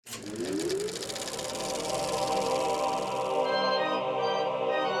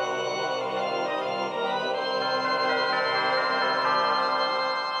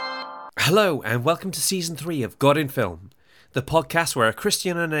Hello, and welcome to Season 3 of God in Film, the podcast where a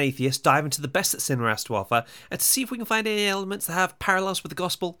Christian and an atheist dive into the best that cinema has to offer and to see if we can find any elements that have parallels with the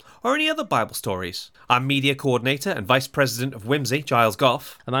gospel or any other Bible stories. I'm Media Coordinator and Vice President of Whimsy, Giles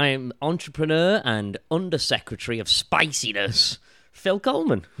Goff. And I'm Entrepreneur and Undersecretary of Spiciness, Phil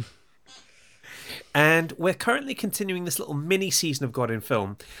Coleman. And we're currently continuing this little mini-season of God in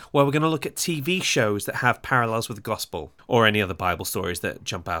Film where we're going to look at TV shows that have parallels with the gospel or any other Bible stories that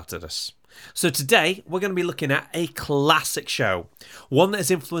jump out at us. So today, we're going to be looking at a classic show, one that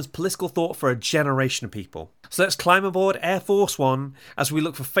has influenced political thought for a generation of people. So let's climb aboard Air Force One as we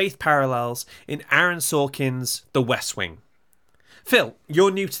look for faith parallels in Aaron Sorkin's The West Wing. Phil,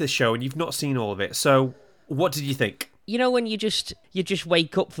 you're new to this show and you've not seen all of it, so what did you think? You know when you just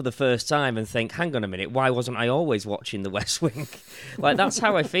wake up for the first time and think, hang on a minute, why wasn't I always watching The West Wing? Like, that's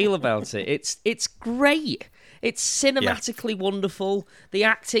how I feel about it. It's great. It's cinematically wonderful. The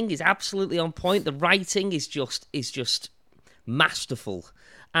acting is absolutely on point. The writing is just masterful.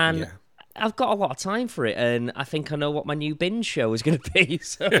 And I've got a lot of time for it, and I think I know what my new binge show is going to be.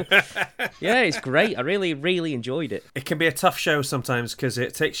 So, yeah, it's great. I really, really enjoyed it. It can be a tough show sometimes because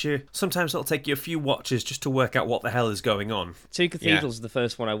sometimes it'll take you a few watches just to work out what the hell is going on. Two Cathedrals is the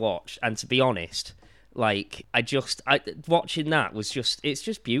first one I watched, and to be honest, watching that was it's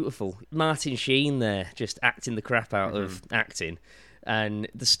just beautiful. Martin Sheen there, just acting the crap out of acting. And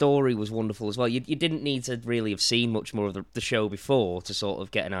the story was wonderful as well. You didn't need to really have seen much more of the show before to sort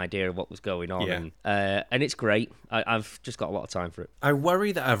of get an idea of what was going on. Yeah. And it's great. I've just got a lot of time for it. I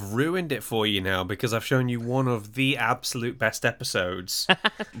worry that I've ruined it for you now because I've shown you one of the absolute best episodes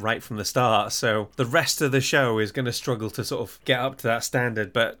right from the start. So the rest of the show is going to struggle to sort of get up to that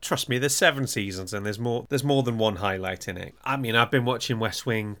standard. But trust me, there's 7 seasons and there's more than one highlight in it. I mean, I've been watching West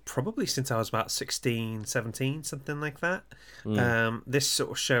Wing probably since I was about 16, 17, something like that. This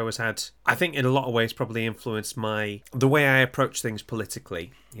sort of show has had, I think in a lot of ways, probably influenced the way I approach things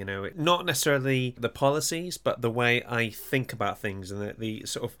politically. You know, not necessarily the policies, but the way I think about things and the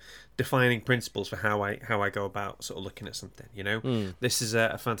sort of defining principles for how I go about sort of looking at something. You know, This is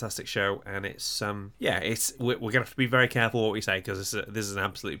a fantastic show, and we're gonna have to be very careful what we say because this is an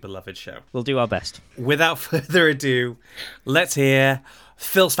absolutely beloved show. We'll do our best. Without further ado, let's hear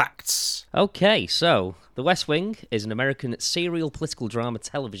Phil's facts. Okay, so The West Wing is an American serial political drama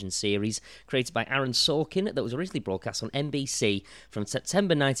television series created by Aaron Sorkin that was originally broadcast on NBC from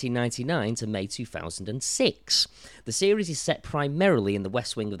September 1999 to May 2006. The series is set primarily in the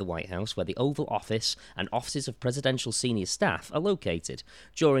West Wing of the White House, where the Oval Office and offices of presidential senior staff are located,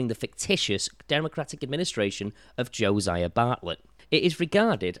 during the fictitious Democratic administration of Josiah Bartlet. It is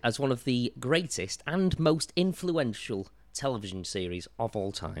regarded as one of the greatest and most influential television series of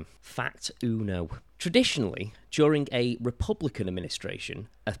all time. Fact uno. Traditionally, during a Republican administration,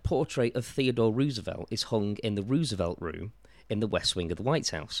 a portrait of Theodore Roosevelt is hung in the Roosevelt Room in the West Wing of the White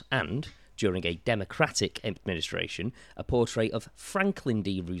House, and during a Democratic administration, a portrait of Franklin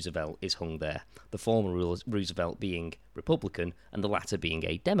D. Roosevelt is hung there, the former Roosevelt being Republican and the latter being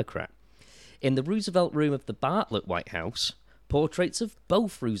a Democrat. In the Roosevelt Room of the Bartlet White House, portraits of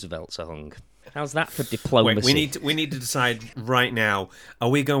both Roosevelts are hung. How's that for diplomacy? Wait, we need to decide right now. Are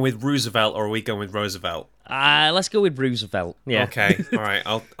we going with Roosevelt or are we going with Roosevelt? Let's go with Roosevelt. Yeah. Okay. All right.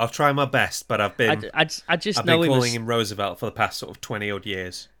 I'll try my best, but I've been calling him Roosevelt for the past sort of 20 odd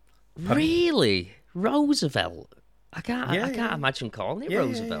years. Really, Roosevelt? I can't imagine calling it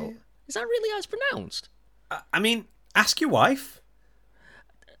Roosevelt. Yeah. Is that really how it's pronounced? I mean, ask your wife.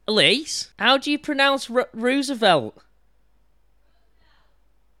 Elise, how do you pronounce Roosevelt?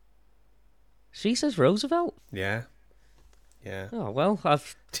 She says Roosevelt? Yeah. Oh, well, I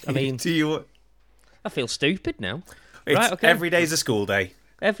feel stupid now. Right, okay. Every day's a school day.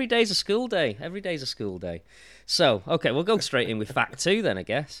 Every day's a school day. So, okay, we'll go straight in with fact 2 then, I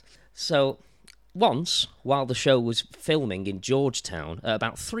guess. So, once, while the show was filming in Georgetown, at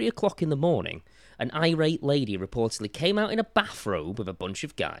about 3 o'clock in the morning, an irate lady reportedly came out in a bathrobe with a bunch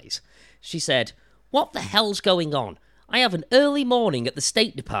of guys. She said, "What the hell's going on? I have an early morning at the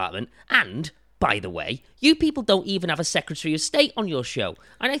State Department, and, by the way, you people don't even have a Secretary of State on your show,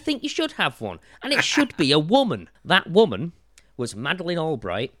 and I think you should have one, and it should be a woman." That woman was Madeleine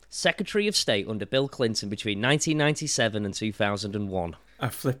Albright, Secretary of State under Bill Clinton between 1997 and 2001. I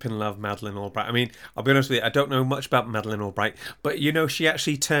flipping love Madeleine Albright. I mean, I'll be honest with you, I don't know much about Madeleine Albright, but you know, she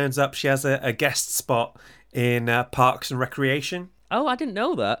actually turns up, she has a guest spot in Parks and Recreation. Oh, I didn't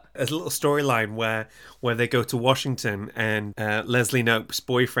know that. There's a little storyline where they go to Washington, and Leslie Knope's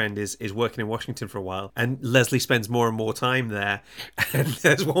boyfriend is working in Washington for a while, and Leslie spends more and more time there. And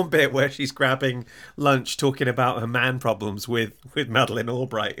there's one bit where she's grabbing lunch talking about her man problems with Madeleine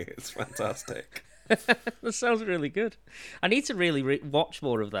Albright. It's fantastic. That sounds really good. I need to really watch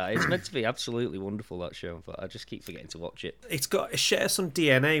more of that. It's meant to be absolutely wonderful, that show, but I just keep forgetting to watch it. It shares some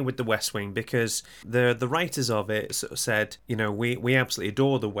DNA with The West Wing, because the writers of it sort of said, we absolutely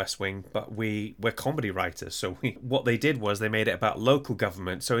adore The West Wing, but we're comedy writers. So what they did was they made it about local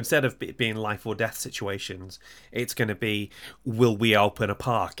government. So instead of it being life or death situations, it's going to be, will we open a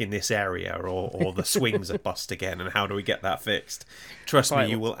park in this area, or the swings are bust again, and how do we get that fixed? Trust me,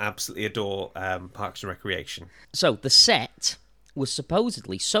 you will absolutely adore Parks and Recreation. So the set was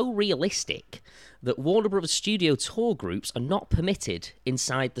supposedly so realistic that Warner Brothers studio tour groups are not permitted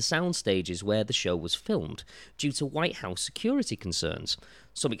inside the sound stages where the show was filmed due to White House security concerns.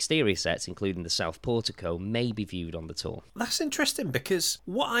 Some exterior sets, including the South Portico, may be viewed on the tour. That's interesting, because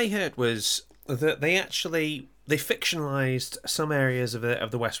what I heard was that they fictionalized some areas of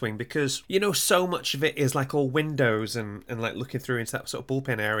the West Wing, because so much of it is like all windows and like looking through into that sort of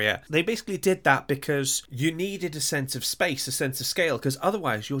bullpen area. They basically did that because you needed a sense of space, a sense of scale, because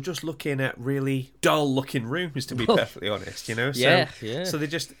otherwise you're just looking at really dull looking rooms, to be perfectly honest. Yeah. So they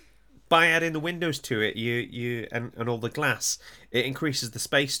just, by adding the windows to it, and all the glass, it increases the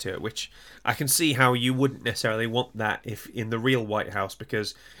space to it, which I can see how you wouldn't necessarily want that if in the real White House,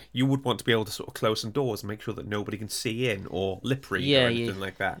 because you would want to be able to sort of close some doors and make sure that nobody can see in or lip read or anything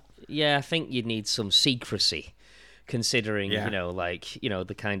like that. Yeah, I think you'd need some secrecy, considering,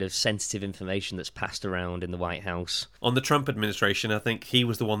 the kind of sensitive information that's passed around in the White House. On the Trump administration, I think he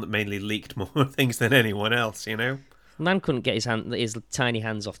was the one that mainly leaked more things than anyone else, Man couldn't get his tiny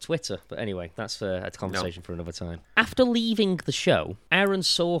hands off Twitter, but anyway, that's a conversation for another time. After leaving the show, Aaron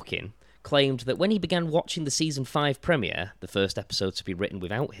Sorkin claimed that when he began watching the season 5 premiere, the first episode to be written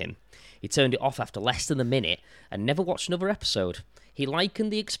without him, he turned it off after less than a minute and never watched another episode. He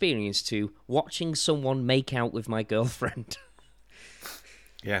likened the experience to watching someone make out with my girlfriend.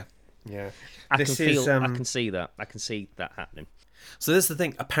 Yeah. I can see that. I can see that happening. So this is the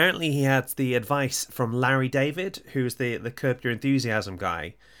thing. Apparently he had the advice from Larry David, who's the Curb Your Enthusiasm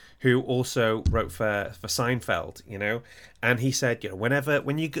guy, who also wrote for Seinfeld, and he said,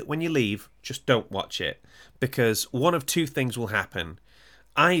 when you leave, just don't watch it, because one of two things will happen.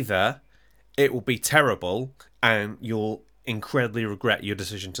 Either it will be terrible and you'll incredibly regret your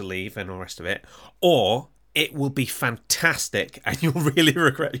decision to leave and all the rest of it, or it will be fantastic and you'll really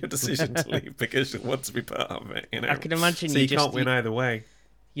regret your decision to leave because you'll want to be part of it. I can imagine so you can't win either way.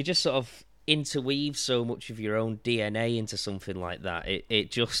 You just sort of interweave so much of your own DNA into something like that.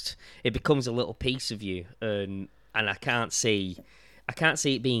 It becomes a little piece of you, and I can't see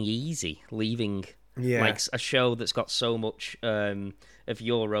it being easy leaving like a show that's got so much of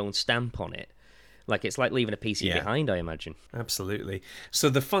your own stamp on it. Like, it's like leaving a piece of you behind, I imagine. Absolutely. So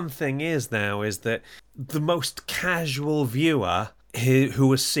the fun thing is that the most casual viewer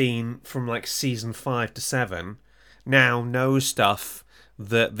who has seen from like season 5 to 7 now knows stuff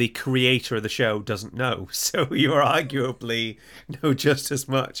that the creator of the show doesn't know. So you arguably know just as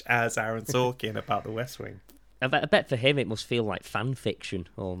much as Aaron Sorkin about the West Wing. I bet for him it must feel like fan fiction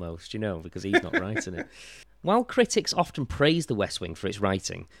almost, because he's not writing it. While critics often praise The West Wing for its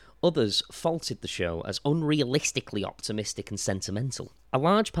writing, others faulted the show as unrealistically optimistic and sentimental. A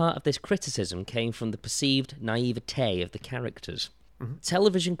large part of this criticism came from the perceived naivete of the characters. Mm-hmm.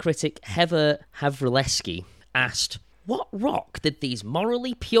 Television critic Heather Havrilesky asked, "What rock did these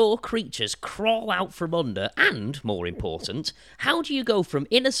morally pure creatures crawl out from under? And, more important, how do you go from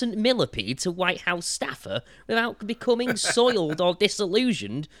innocent millipede to White House staffer without becoming soiled or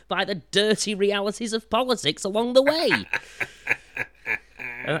disillusioned by the dirty realities of politics along the way?"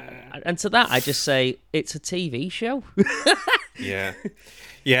 And to that, I just say, it's a TV show. Yeah.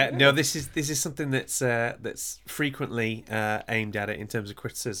 No, this is something that's frequently aimed at it in terms of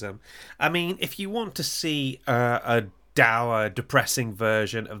criticism. I mean, if you want to see a dour, depressing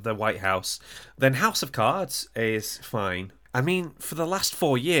version of the White House, then House of Cards is fine. I mean, for the last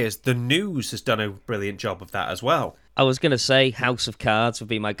 4 years, the news has done a brilliant job of that as well. I was going to say House of Cards would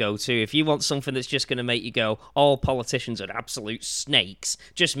be my go-to. If you want something that's just going to make you go, all politicians are absolute snakes,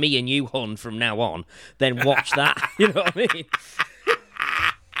 just me and you, hun, from now on, then watch that. You know what I mean?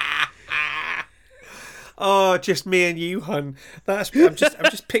 Oh, just me and you, hun. I'm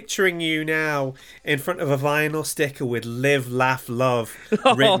just picturing you now in front of a vinyl sticker with "Live, Laugh, Love"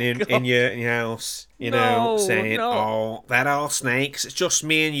 written in your house. Saying, no. "Oh, that all snakes. It's just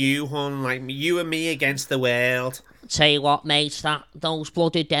me and you, hun. Like you and me against the world." Tell you what, mate, those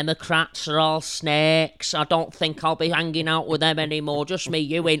bloody Democrats are all snakes. I don't think I'll be hanging out with them anymore. Just me,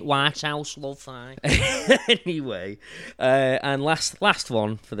 you in White House, love. Anyway, and last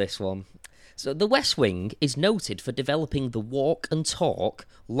one for this one. So The West Wing is noted for developing the walk and talk,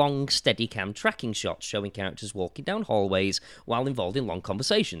 long Steadicam tracking shots showing characters walking down hallways while involved in long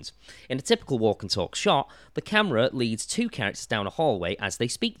conversations. In a typical walk and talk shot, the camera leads two characters down a hallway as they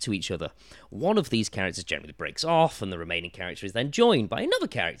speak to each other. One of these characters generally breaks off, and the remaining character is then joined by another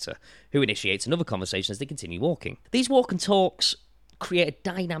character, who initiates another conversation as they continue walking. These walk and talks create a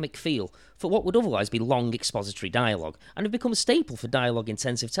dynamic feel for what would otherwise be long expository dialogue, and have become a staple for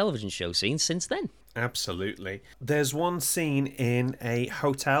dialogue-intensive television show scenes since then. Absolutely. There's one scene in a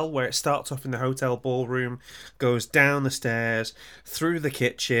hotel where it starts off in the hotel ballroom, goes down the stairs, through the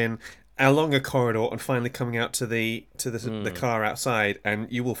kitchen, along a corridor, and finally coming out to the car outside,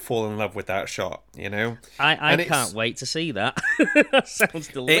 and you will fall in love with that shot, I can't wait to see that. That sounds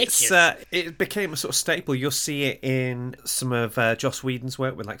delicious. It became a sort of staple. You'll see it in some of Joss Whedon's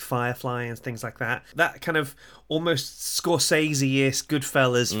work with like Firefly and things like that. That kind of almost Scorsese-esque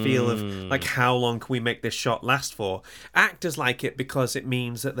Goodfellas feel of like, how long can we make this shot last for? Actors like it because it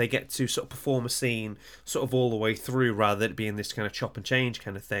means that they get to sort of perform a scene sort of all the way through, rather than it being this kind of chop and change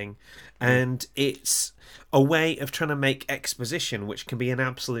kind of thing. And it's a way of trying to make exposition, which can be an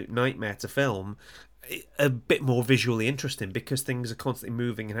absolute nightmare to film, a bit more visually interesting, because things are constantly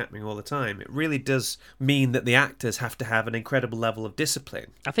moving and happening all the time. It really does mean that the actors have to have an incredible level of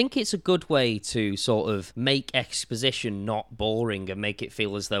discipline. I think it's a good way to sort of make exposition not boring and make it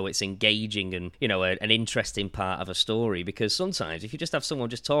feel as though it's engaging and, an interesting part of a story. Because sometimes if you just have someone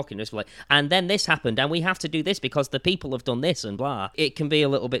just talking, just like, and then this happened and we have to do this because the people have done this and blah, it can be a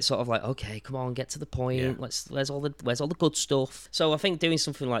little bit sort of like, okay, come on, get to the point. Yeah. Where's all the good stuff? So I think doing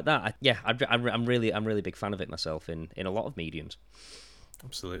something like that, I'm really a big fan of it myself in a lot of mediums.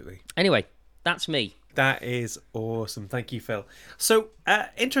 Absolutely. Anyway, that's me. That is awesome. Thank you, Phil. So,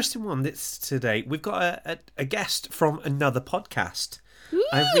 interesting one this today. We've got a guest from another podcast.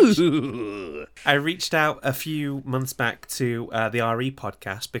 I reached out a few months back to the RE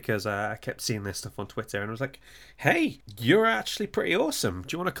podcast because I kept seeing this stuff on Twitter, and I was like, hey, you're actually pretty awesome.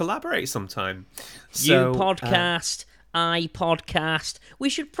 Do you want to collaborate sometime? You podcast. I podcast. We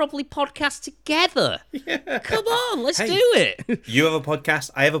should probably podcast together. Yeah. Come on, let's do it. You have a podcast,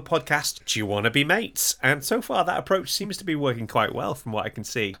 I have a podcast. Do you want to be mates? And so far, that approach seems to be working quite well from what I can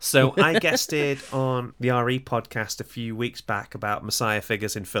see. So I guested on the RE podcast a few weeks back about Messiah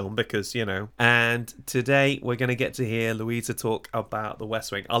figures in film because, and today we're going to get to hear Louisa talk about The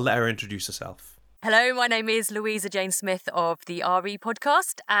West Wing. I'll let her introduce herself. Hello, my name is Louisa Jane Smith of the RE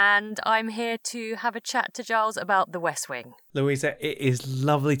podcast, and I'm here to have a chat to Giles about The West Wing. Louisa, it is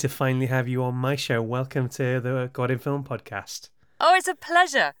lovely to finally have you on my show. Welcome to the God in Film podcast. Oh, it's a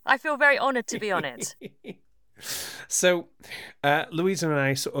pleasure. I feel very honoured to be on it. So, Louisa and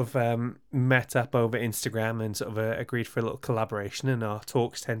I sort of met up over Instagram and sort of agreed for a little collaboration, and our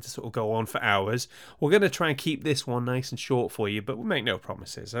talks tend to sort of go on for hours. We're going to try and keep this one nice and short for you, but we'll make no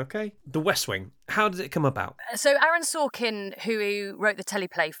promises, okay? The West Wing, how did it come about? So Aaron Sorkin, who wrote the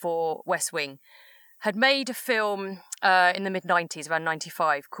teleplay for West Wing, had made a film in the mid-90s, around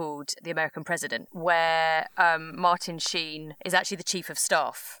 95, called The American President, where Martin Sheen is actually the chief of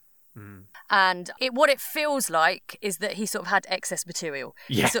staff. Mm. And what it feels like is that he sort of had excess material.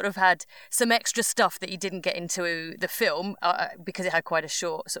 Yeah. He sort of had some extra stuff that he didn't get into the film because it had quite a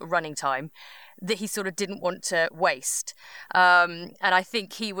short sort of running time that he sort of didn't want to waste. And I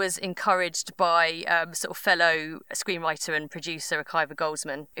think he was encouraged by sort of fellow screenwriter and producer Akiva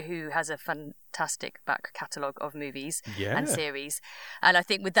Goldsman, who has a fantastic back catalogue of movies and series. And I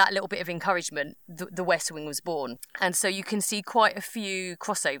think with that little bit of encouragement, the West Wing was born. And so you can see quite a few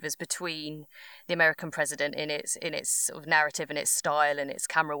crossovers between The American President in its sort of narrative and its style and its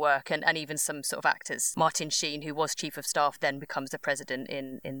camera work, and even some sort of actors. Martin Sheen, who was chief of staff, then becomes the president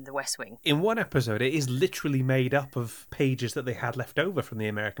in The West Wing. In one episode, it is literally made up of pages that they had left over from The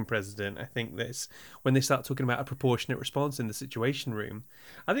American President. I think this, when they start talking about a proportionate response in the Situation Room.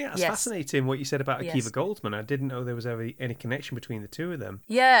 I think that's fascinating what you said about Akiva Goldsman. I didn't know there was ever any connection between the two of them.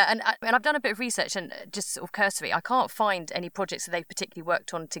 Yeah, and I've done a bit of research and just sort of cursory. I can't find any projects that they've particularly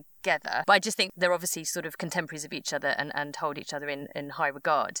worked on together. But I just think they're obviously sort of contemporaries of each other and hold each other in high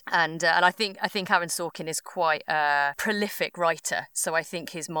regard. And I think Aaron Sorkin is quite a prolific writer, so I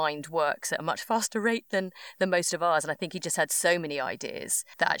think his mind works at a much faster rate than most of ours. And I think he just had so many ideas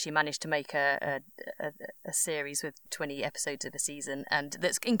that actually managed to make a series with 20 episodes of a season, and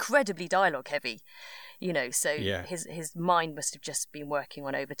that's incredibly dialogue heavy. So his mind must have just been working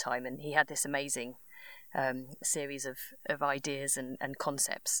on overtime, and he had this amazing series of ideas and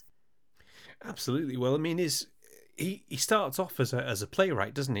concepts. Absolutely. Well, I mean, he starts off as a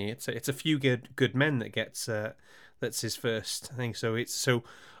playwright, doesn't he? It's a few good men that gets that's his first thing. So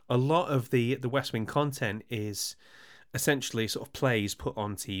a lot of the West Wing content is essentially sort of plays put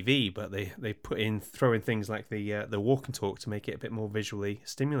on TV, but they throw in things like the walk and talk to make it a bit more visually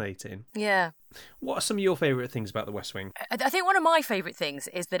stimulating. Yeah. What are some of your favourite things about the West Wing? I think one of my favourite things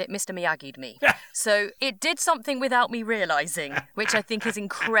is that it Mr. Miyagi'd me. So it did something without me realising, which I think is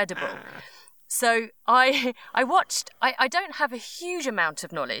incredible. So I watched, I don't have a huge amount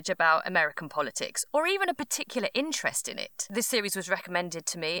of knowledge about American politics or even a particular interest in it. This series was recommended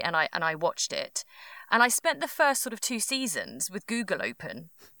to me and I watched it. And I spent the first sort of 2 seasons with Google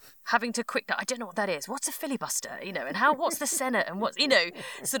open, having to I don't know what that is. What's a filibuster? And what's the Senate? And what's,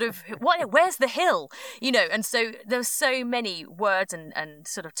 where's the Hill? And so there's so many words and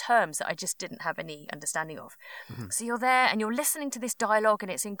sort of terms that I just didn't have any understanding of. Mm-hmm. So you're there and you're listening to this dialogue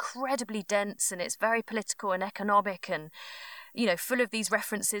and it's incredibly dense and it's very political and economic and, full of these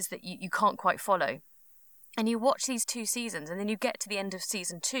references that you can't quite follow. And you watch these 2 seasons and then you get to the end of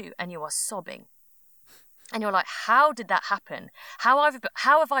season 2 and you are sobbing. And you're like, how did that happen? How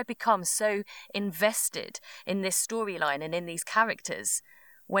have I become so invested in this storyline and in these characters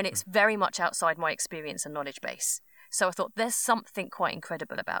when it's very much outside my experience and knowledge base? So I thought there's something quite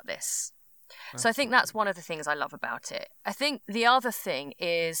incredible about this. So I think that's one of the things I love about it. I think the other thing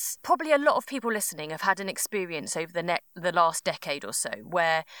is probably a lot of people listening have had an experience over the last decade or so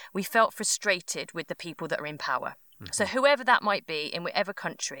where we felt frustrated with the people that are in power. So whoever that might be in whatever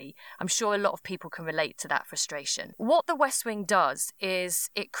country, I'm sure a lot of people can relate to that frustration. What the West Wing does is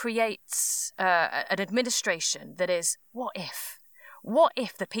it creates an administration that is, what if? What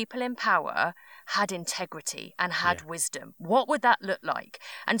if the people in power had integrity and had wisdom? What would that look like?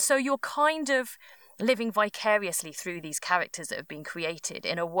 And so you're kind of living vicariously through these characters that have been created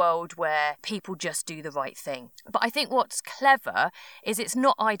in a world where people just do the right thing. But I think what's clever is it's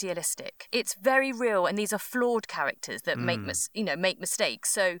not idealistic. It's very real, and these are flawed characters that make mistakes.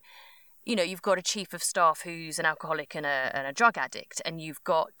 So, you've got a chief of staff who's an alcoholic and a drug addict, and you've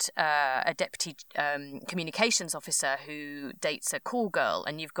got a deputy communications officer who dates a cool girl,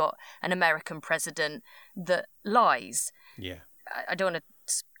 and you've got an American president that lies. Yeah. I don't want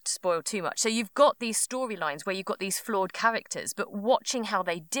to spoil too much. So you've got these storylines where you've got these flawed characters, but watching how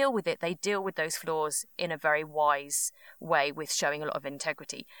they deal with it, they deal with those flaws in a very wise way with showing a lot of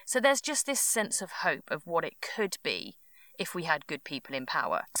integrity. So there's just this sense of hope of what it could be if we had good people in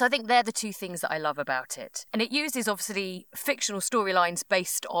power. So I think they're the 2 things that I love about it. And it uses, obviously, fictional storylines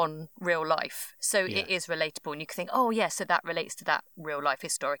based on real life. So it is relatable. And you can think, oh, yeah, so that relates to that real life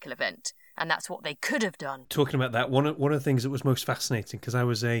historical event. And that's what they could have done. Talking about that, one of the things that was most fascinating, because I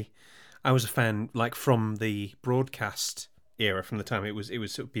was a fan, like, from the broadcast era, from the time it was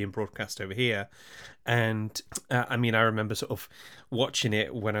sort of being broadcast over here, and I remember sort of watching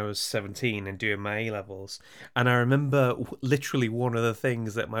it when I was 17 and doing my A-levels, and I remember literally one of the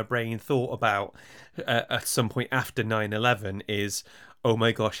things that my brain thought about at some point after 9/11 is, oh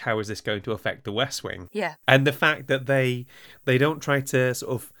my gosh, how is this going to affect the West Wing? Yeah. And the fact that they don't try to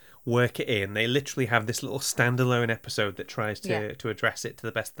sort of work it in. They literally have this little standalone episode that tries to address it to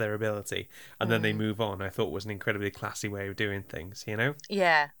the best of their ability, and then they move on. I thought was an incredibly classy way of doing things,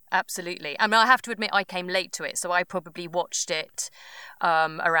 Yeah, absolutely. I mean, I have to admit I came late to it, so I probably watched it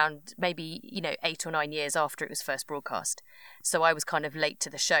around maybe, 8 or 9 years after it was first broadcast. So I was kind of late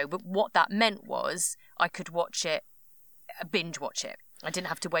to the show. But what that meant was I could binge watch it. I didn't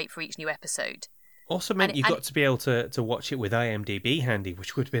have to wait for each new episode. Also meant you got to be able to watch it with IMDb handy,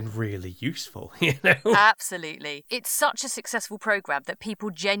 which would have been really useful, Absolutely. It's such a successful programme that people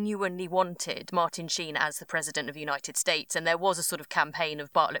genuinely wanted Martin Sheen as the President of the United States, and there was a sort of campaign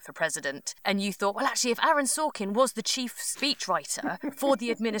of Bartlett for President, and you thought, well, actually, if Aaron Sorkin was the chief speechwriter for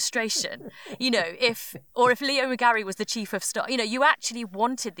the administration, if Leo McGarry was the chief of staff, you actually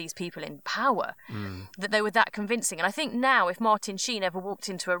wanted these people in power, that they were that convincing. And I think now, if Martin Sheen ever walked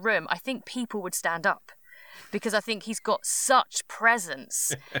into a room, I think people would stand up, because I think he's got such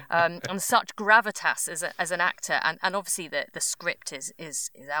presence and such gravitas as an actor, and obviously the script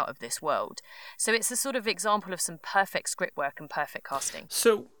is out of this world. So it's a sort of example of some perfect script work and perfect casting.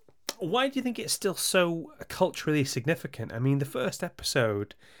 So Why do you think it's still so culturally significant? I mean, the first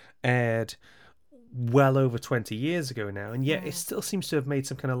episode aired well over 20 years ago now, and yet it still seems to have made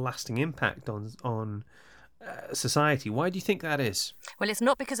some kind of lasting impact on society. Why do you think that is? Well, it's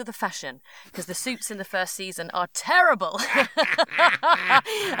not because of the fashion, because the suits in the first season are terrible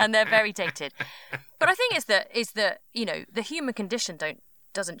and they're very dated. But I think is that the human condition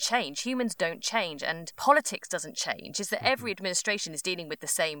doesn't change. Humans don't change, and politics doesn't change. Is that every administration is dealing with the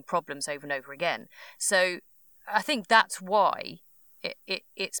same problems over and over again. So I think that's why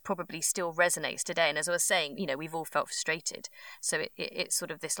it's probably still resonates today. And as I was saying, we've all felt frustrated. So it's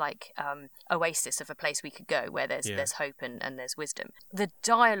sort of this like oasis of a place we could go where there's hope and there's wisdom. The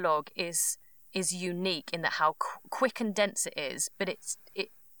dialogue is unique in that how quick and dense it is, but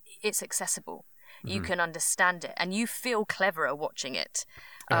it's accessible. You can understand it, and you feel cleverer watching it.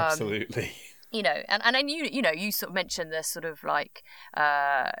 Absolutely. And then you sort of mentioned the sort of like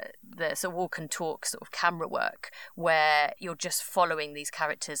the sort of walk and talk sort of camera work where you're just following these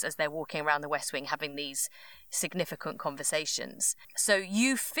characters as they're walking around the West Wing having these significant conversations. So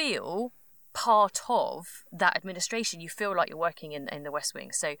you feel part of that administration. You feel like you're working in the West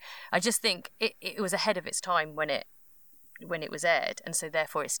Wing. So I just think it was ahead of its time when it was aired, and so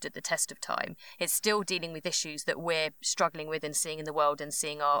therefore it stood the test of time. It's still dealing with issues that we're struggling with and seeing in the world and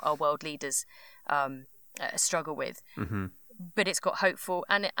seeing our world leaders struggle with. Mm-hmm. But it's got hopeful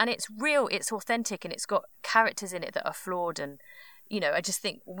and it's real, it's authentic, and it's got characters in it that are flawed, and I just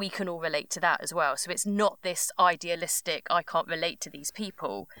think we can all relate to that as well. So it's not this idealistic, I can't relate to these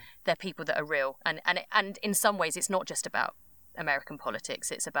people. They're people that are real, and in some ways it's not just about American politics,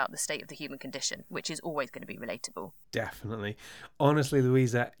 it's about the state of the human condition, which is always going to be relatable. Definitely. Honestly,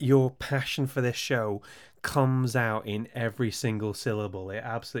 Louisa, your passion for this show comes out in every single syllable. It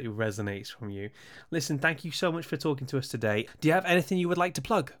absolutely resonates from you. Listen, thank you so much for talking to us today. Do you have anything you would like to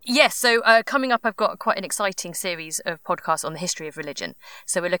plug? Yes, so coming up I've got quite an exciting series of podcasts on the history of religion.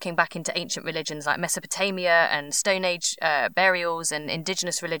 So we're looking back into ancient religions like Mesopotamia and Stone Age burials and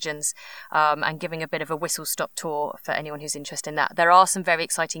indigenous religions, and giving a bit of a whistle-stop tour for anyone who's interested in that. There are some very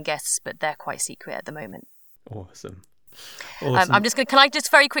exciting guests, but they're quite secret at the moment. Awesome. Can I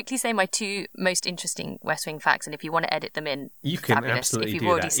just very quickly say my two most interesting West Wing facts, and if you want to edit them in, you can fabulous. Absolutely. If you've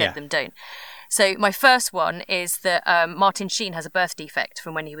already said them, don't. So my first one is that Martin Sheen has a birth defect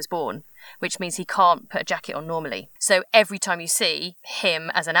from when he was born, which means he can't put a jacket on normally. So every time you see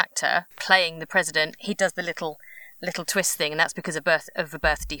him as an actor playing the president, he does the little twist thing, and that's because of a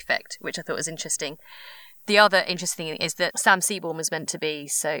birth defect, which I thought was interesting. The other interesting thing is that Sam Seaborn was meant to be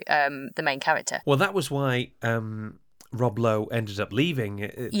the main character. Well, that was why Rob Lowe ended up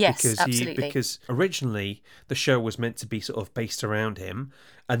leaving. Yes, absolutely. Because originally the show was meant to be sort of based around him,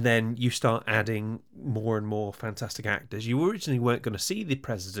 and then you start adding more and more fantastic actors. You originally weren't going to see the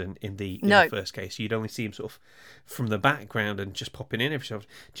president in the first case. You'd only see him sort of from the background and just popping in every so often.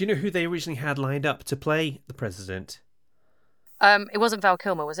 Do you know who they originally had lined up to play the president? It wasn't Val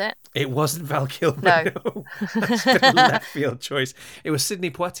Kilmer, was it? It wasn't Val Kilmer, no. That's a bit of a left field choice. It was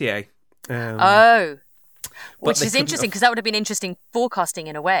Sidney Poitier. Which is interesting, because that would have been interesting forecasting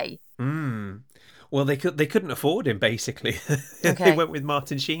in a way. Well, they couldn't afford him, basically. Okay. They went with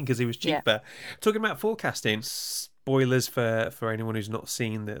Martin Sheen because he was cheaper. Yeah. Talking about forecasting, spoilers for anyone who's not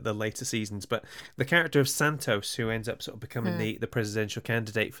seen the later seasons, but the character of Santos, who ends up sort of becoming the presidential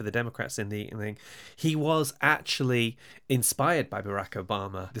candidate for the Democrats in the thing, he was actually inspired by Barack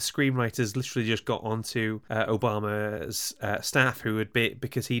Obama. The screenwriters literally just got onto Obama's staff,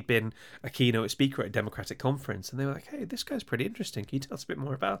 because he'd been a keynote speaker at a Democratic conference, and they were like, hey, this guy's pretty interesting, can you tell us a bit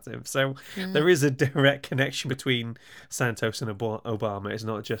more about him? So there is a direct connection between Santos and Obama. It's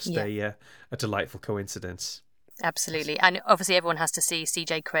not just a delightful coincidence. Absolutely. And obviously everyone has to see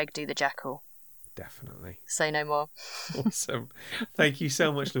CJ Craig do the jackal. Definitely. Say no more. Awesome. Thank you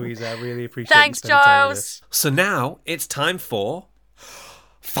so much, Louisa. I really appreciate Thanks, you spending time with Giles. us. So now it's time for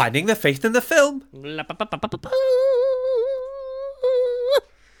Finding the Faith in the Film.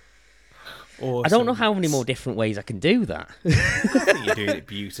 Awesome. I don't know how many more different ways I can do that. I think you're doing it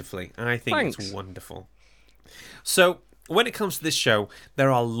beautifully. I think it's wonderful. So when it comes to this show,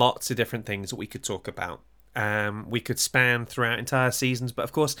 there are lots of different things that we could talk about. We could span throughout entire seasons, but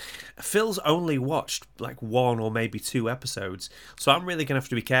of course Phil's only watched like one or maybe two episodes, so I'm really gonna have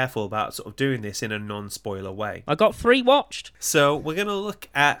to be careful about sort of doing this in a non-spoiler way. I got 3 watched, so we're gonna look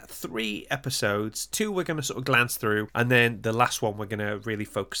at 3 episodes. 2 we're gonna sort of glance through, and then the last one we're gonna really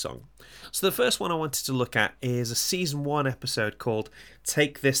focus on. So the first one I wanted to look at is a season 1 episode called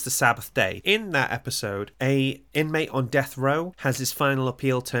Take This the Sabbath Day. In that episode, a inmate on death row has his final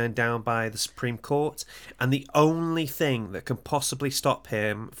appeal turned down by the Supreme Court, and the only thing that can possibly stop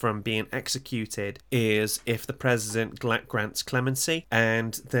him from being executed is if the president grants clemency.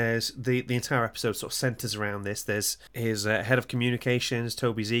 And there's the entire episode sort of centers around this. There's his head of communications,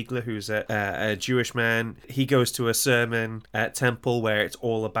 Toby Ziegler, who's a Jewish man. He goes to a sermon at temple where it's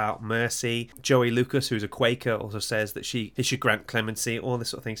all about mercy. Joey Lucas, who's a Quaker, also says that he should grant clemency, all this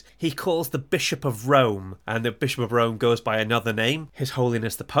sort of things. He calls the Bishop of Rome, and the Bishop of Rome goes by another name, His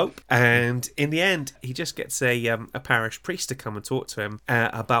Holiness the Pope. And in the end, he just gets a parish priest to come and talk to him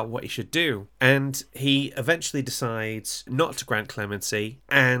about what he should do. And he eventually decides not to grant clemency,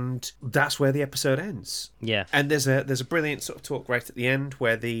 and that's where the episode ends. Yeah. And there's a brilliant sort of talk right at the end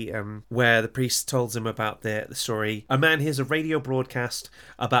where the priest tells him about the story. A man hears a radio broadcast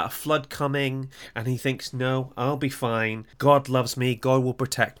about a flood coming, and he thinks, no, I'll be fine. God loves me. God will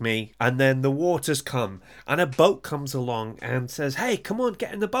protect me. And then the waters come, and a boat comes along and says, hey, come on,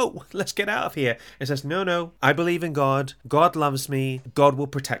 get in the boat. Let's get out of here. It says, no, I believe in God. God loves me. God will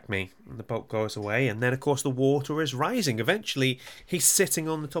protect me. And the boat goes away, and then, of course, the water is rising. Eventually, he's sitting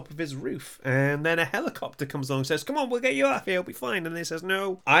on the top of his roof, and then a helicopter comes along and says, come on, we'll get you out of here. It'll be fine. And he says,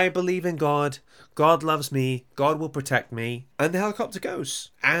 no, I believe in God. God loves me. God will protect me. And the helicopter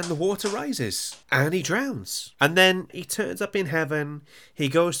goes, and the water rises, and he drowns. And then he turns up in heaven. He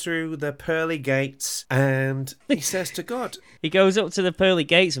goes through the pearly gates, and he says to God. He goes up to the pearly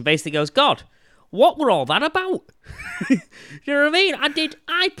gates and basically goes, God, what were all that about? You know what I mean?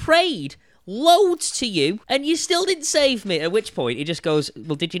 I prayed loads to you, and you still didn't save me. At which point, he just goes,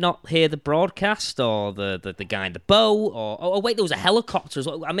 well, did you not hear the broadcast, or the guy in the boat, or, oh, wait, there was a helicopter as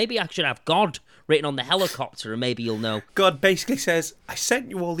well. Maybe I should have God written on the helicopter, and maybe you'll know. God basically says, I sent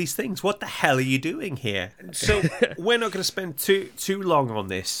you all these things. What the hell are you doing here? So we're not going to spend too long on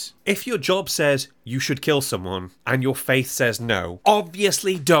this. If your job says you should kill someone, and your faith says no,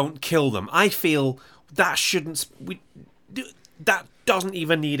 obviously don't kill them. I feel that that doesn't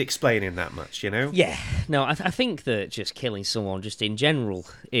even need explaining that much, you know? Yeah, no, I think that just killing someone just in general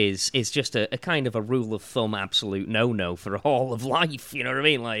is just a kind of a rule of thumb absolute no-no for all of life, you know what I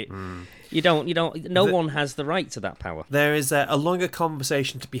mean? Like, no one has the right to that power. There is a longer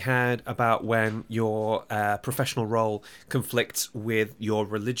conversation to be had about when your professional role conflicts with your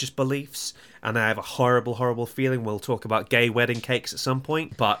religious beliefs, and I have a horrible, horrible feeling we'll talk about gay wedding cakes at some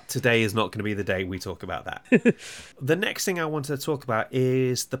point, but today is not going to be the day we talk about that. The next thing I wanted to talk about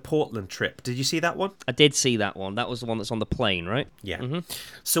is the Portland trip. Did you see that one? I did see that one. That was the one that's on the plane, right? Yeah. Mm-hmm.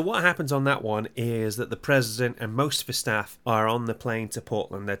 So what happens on that one is that the president and most of his staff are on the plane to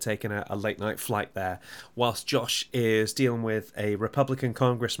Portland. They're taking a late-night flight there, whilst Josh is dealing with a Republican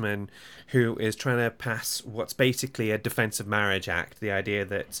congressman who is trying to pass what's basically a Defense of Marriage Act, the idea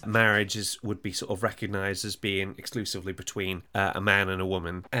that marriages would be sort of recognised as being exclusively between a man and a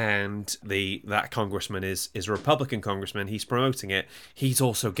woman. And that congressman is a Republican congressman. He's promoting it. He's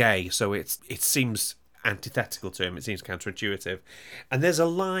also gay, so it seems antithetical to him. It seems counterintuitive. And there's a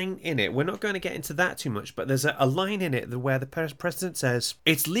line in it, we're not going to get into that too much, but there's a line in it where the president says,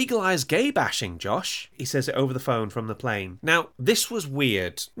 it's legalized gay bashing, Josh. He says it over the phone from the plane. Now, this was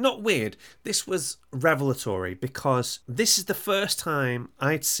weird. Not weird. This was revelatory, because this is the first time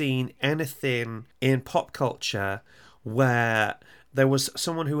I'd seen anything in pop culture where there was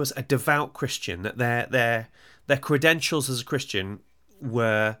someone who was a devout Christian, that their credentials as a Christian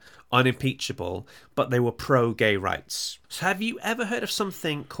were unimpeachable, but they were pro-gay rights. So have you ever heard of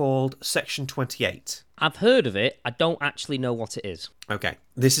something called Section 28? I've heard of it. I don't actually know what it is. Okay.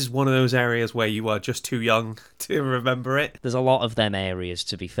 This is one of those areas where you are just too young to remember it. There's a lot of them areas,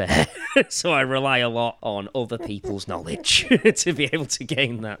 to be fair. So I rely a lot on other people's knowledge to be able to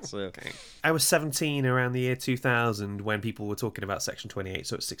gain that. So. Okay. I was 17 around the year 2000 when people were talking about Section 28,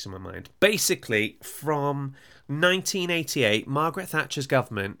 so it sticks in my mind. Basically, from 1988, Margaret Thatcher's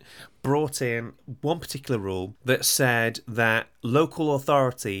government brought in one particular rule that said that local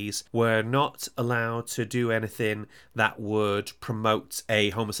authorities were not allowed to do anything that would promote a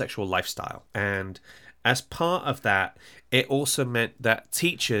homosexual lifestyle. And as part of that, it also meant that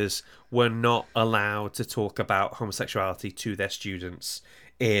teachers were not allowed to talk about homosexuality to their students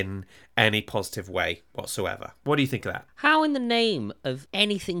in any positive way whatsoever. What do you think of that? How in the name of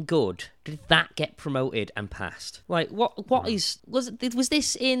anything good did that get promoted and passed? Like, was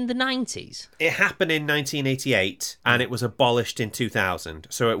this in the 90s? It happened in 1988 and it was abolished in 2000.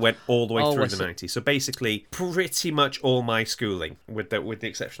 So it went all the way through the 90s. So basically pretty much all my schooling with the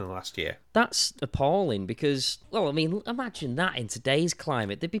exception of last year. That's appalling because, well, I mean, imagine that in today's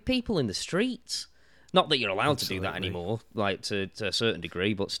climate. There'd be people in the streets. Not that you're allowed to do that Absolutely. anymore, like to a certain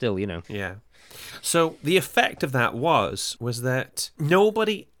degree, but still, Yeah. So the effect of that was that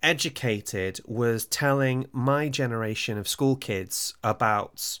nobody educated was telling my generation of school kids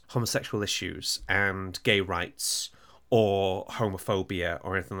about homosexual issues and gay rights or homophobia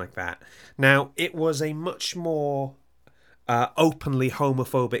or anything like that. Now, it was a much more openly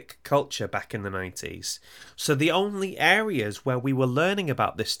homophobic culture back in the 90s. So the only areas where we were learning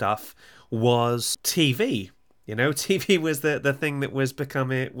about this stuff was TV. You know, TV was the thing that was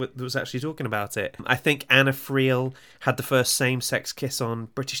becoming, that was actually talking about it. I think Anna Friel had the first same-sex kiss on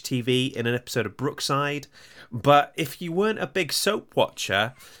British TV in an episode of Brookside. But if you weren't a big soap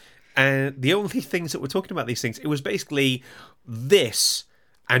watcher, and the only things that were talking about these things, it was basically this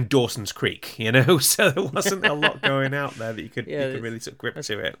and Dawson's Creek, you know? So there wasn't a lot going out there that you could really sort of grip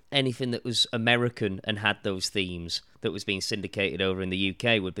to it. anything that was American and had those themes that was being syndicated over in the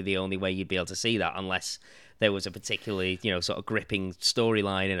UK would be the only way you'd be able to see that, unless there was a particularly, sort of gripping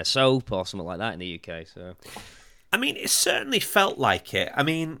storyline in a soap or something like that in the UK. So, I mean, it certainly felt like it. I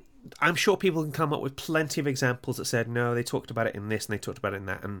mean, I'm sure people can come up with plenty of examples that said, no, they talked about it in this and they talked about it in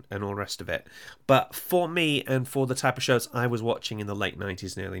that and all the rest of it. But for me and for the type of shows I was watching in the late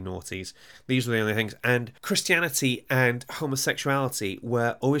 90s and early noughties, these were the only things. And Christianity and homosexuality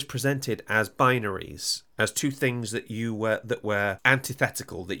were always presented as binaries, as two things that were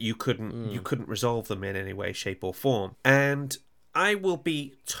antithetical, that you couldn't resolve them in any way, shape or form. And I will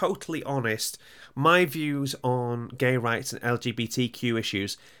be totally honest, my views on gay rights and LGBTQ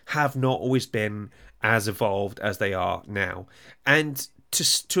issues have not always been as evolved as they are now. And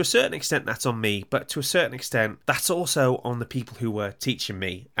to a certain extent, that's on me, but to a certain extent, that's also on the people who were teaching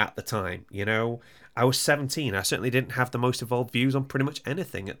me at the time, you know? I was 17. I certainly didn't have the most evolved views on pretty much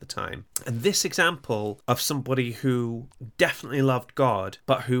anything at the time. And this example of somebody who definitely loved God,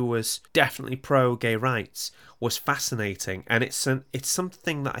 but who was definitely pro-gay rights, was fascinating. And it's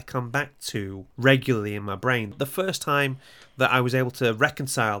something that I come back to regularly in my brain. The first time that I was able to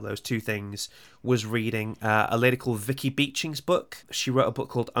reconcile those two things was reading a lady called Vicky Beeching's book. She wrote a book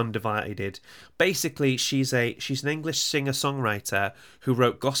called Undivided. Basically, she's an English singer-songwriter who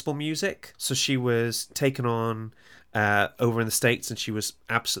wrote gospel music. So she was taken on over in the States and she was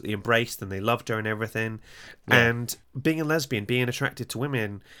absolutely embraced and they loved her and everything. Yeah. And being a lesbian, being attracted to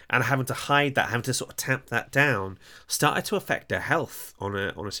women and having to hide that, having to sort of tamp that down, started to affect her health on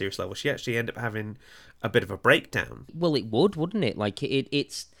a serious level. She actually ended up having a bit of a breakdown. Well, it would, wouldn't it? Like,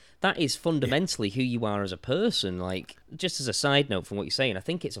 it's that is fundamentally who you are as a person. Like, just as a side note from what you're saying, I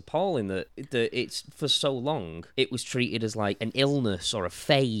think it's appalling that it's, for so long, it was treated as like an illness or a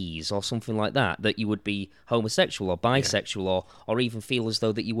phase or something like that, that you would be homosexual or bisexual or even feel as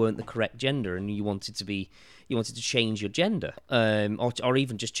though that you weren't the correct gender and you wanted to change your gender, or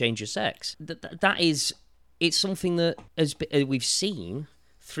even just change your sex. It's something that we've seen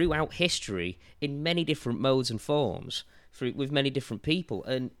throughout history in many different modes and forms with many different people,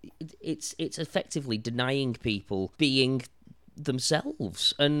 and it's effectively denying people being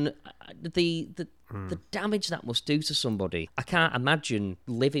themselves, and the damage that must do to somebody. I can't imagine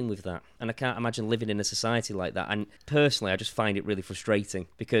living with that, and I can't imagine living in a society like that. And personally, I just find it really frustrating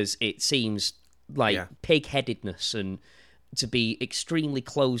because it seems like pig-headedness and to be extremely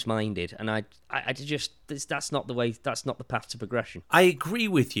close-minded, and I just that's not the path to progression. I agree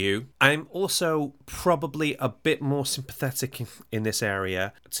with you. I'm also probably a bit more sympathetic in this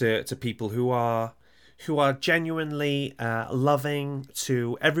area to people who are genuinely loving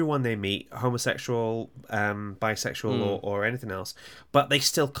to everyone they meet, homosexual, bisexual, or anything else, but they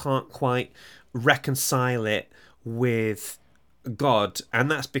still can't quite reconcile it with God, and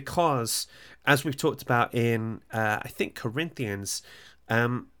that's because, as we've talked about in, I think, Corinthians,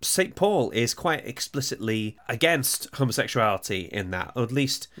 St. Paul is quite explicitly against homosexuality in that, or at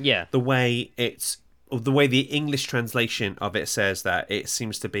least the way the English translation of it says that, it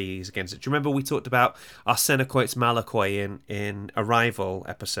seems to be he's against it. Do you remember we talked about Arsenokoites Malakoi in Arrival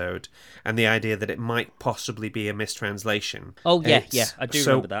episode, and the idea that it might possibly be a mistranslation? Oh, yeah, I do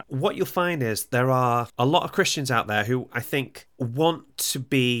remember that. What you'll find is there are a lot of Christians out there who I think want to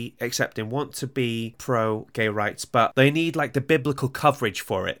be accepting, want to be pro-gay rights, but they need like the biblical coverage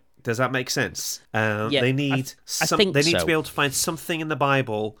for it. Does that make sense? They need to be able to find something in the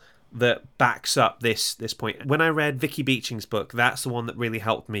Bible that backs up this point. When I read Vicky Beeching's book, that's the one that really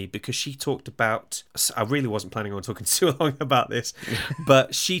helped me, because she talked about, I really wasn't planning on talking too long about this,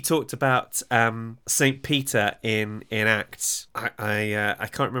 but she talked about St. Peter in Acts. I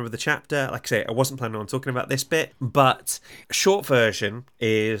can't remember the chapter. Like I say, I wasn't planning on talking about this bit, but short version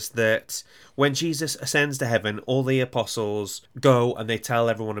is that when Jesus ascends to heaven, all the apostles go and they tell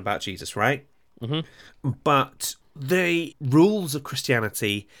everyone about Jesus, right? But the rules of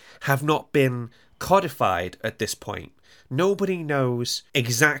Christianity have not been codified at this point. Nobody knows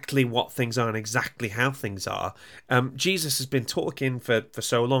exactly what things are and exactly how things are. Jesus has been talking for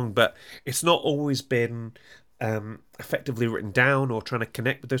so long, but it's not always been effectively written down or trying to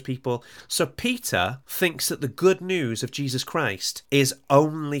connect with those people. So Peter thinks that the good news of Jesus Christ is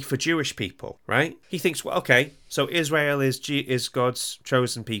only for Jewish people, right? He thinks, well, okay, so Israel is God's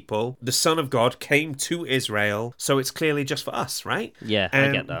chosen people. The Son of God came to Israel, so it's clearly just for us, right? Yeah,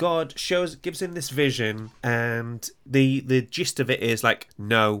 and I get that. God gives him this vision, and the gist of it is like,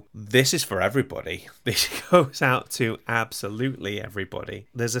 no, this is for everybody. This goes out to absolutely everybody.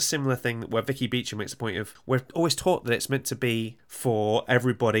 There's a similar thing where Vicky Beecher makes a point of, we're always taught that it's meant to be for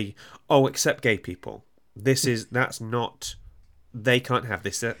everybody, except gay people. That's not, they can't have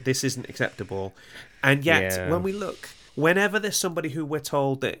this. This isn't acceptable. And yet, when we look, whenever there's somebody who we're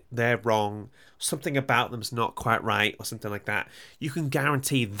told that they're wrong, something about them's not quite right or something like that, you can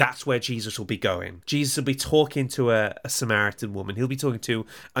guarantee that's where Jesus will be going. Jesus will be talking to a Samaritan woman. He'll be talking to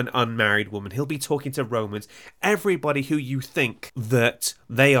an unmarried woman. He'll be talking to Romans. Everybody who you think that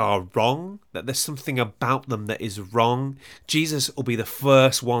they are wrong, that there's something about them that is wrong, Jesus will be the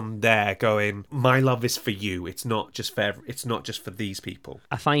first one there going, my love is for you. It's not just for these people.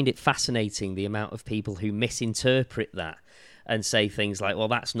 I find it fascinating the amount of people who misinterpret that and say things like, well,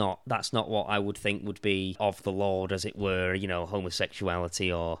 that's not what I would think would be of the Lord, as it were,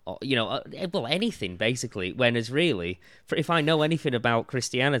 homosexuality or anything, basically. When as really, if I know anything about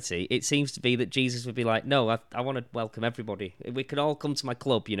Christianity, it seems to be that Jesus would be like, no, I want to welcome everybody. We can all come to my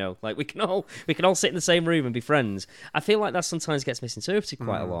club, like we can all sit in the same room and be friends. I feel like that sometimes gets misinterpreted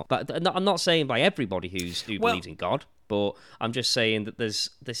quite a lot. But I'm not saying by everybody who believes in God, but I'm just saying that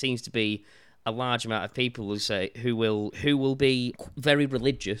there seems to be a large amount of people who will be very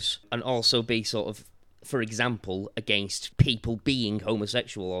religious and also be sort of, for example, against people being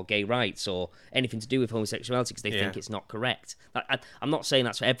homosexual or gay rights or anything to do with homosexuality because they think it's not correct. I'm not saying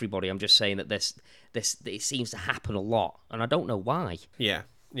that's for everybody. I'm just saying that it seems to happen a lot, and I don't know why. Yeah.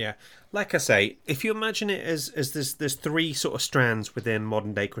 Like I say, if you imagine it as there's three sort of strands within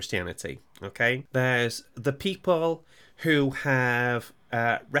modern day Christianity. Okay, there's the people who have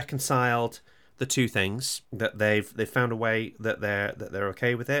reconciled the two things, that they've found a way that they're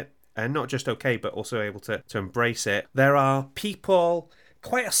okay with it, and not just okay, but also able to embrace it. There are people,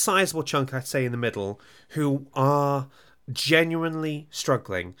 quite a sizable chunk, I'd say, in the middle, who are genuinely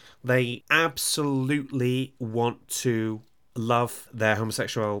struggling. They absolutely want to love their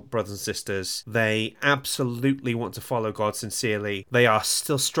homosexual brothers and sisters. They absolutely want to follow God sincerely. They are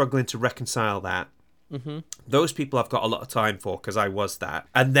still struggling to reconcile that. Mm-hmm. Those people I've got a lot of time for, because I was that.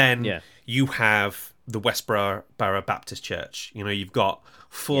 And then you have the Westboro Baptist Church. You've got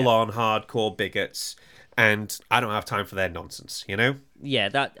full-on hardcore bigots, and I don't have time for their nonsense,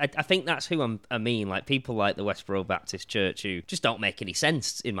 Yeah, I think that's who I mean. Like people like the Westboro Baptist Church who just don't make any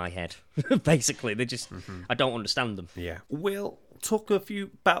sense in my head. Basically, they just I don't understand them. Yeah, we'll talk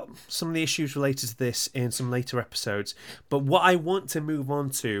about some of the issues related to this in some later episodes. But what I want to move on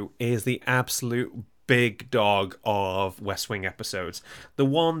to is the absolute big dog of West Wing episodes. The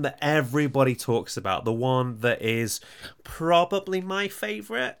one that everybody talks about. The one that is probably my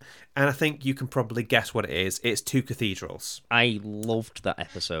favourite. And I think you can probably guess what it is. It's Two Cathedrals. I loved that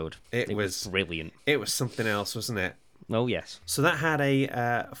episode. It was brilliant. It was something else, wasn't it? Oh, yes. So that had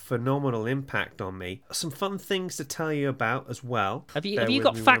a phenomenal impact on me. Some fun things to tell you about as well. Have you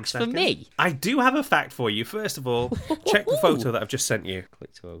got facts for me? I do have a fact for you. First of all, check the photo that I've just sent you.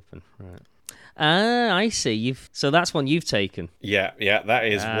 Click to open. Right. I see. So that's one you've taken. Yeah. That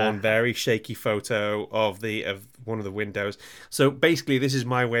is one very shaky photo of one of the windows. So basically, this is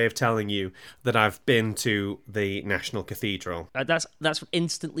my way of telling you that I've been to the National Cathedral. That's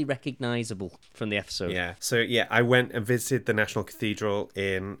instantly recognisable from the episode. Yeah. So I went and visited the National Cathedral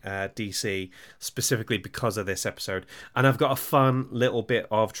in DC specifically because of this episode, and I've got a fun little bit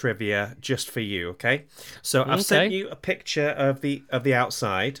of trivia just for you. Okay. So I've sent you a picture of the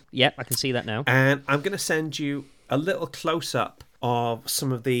outside. Yep, I can see that now. And I'm going to send you a little close up of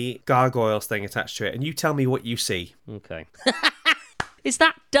some of the gargoyles thing attached to it, and you tell me what you see. Okay. Is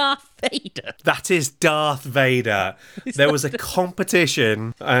that Darth Vader? That is Darth Vader. There was a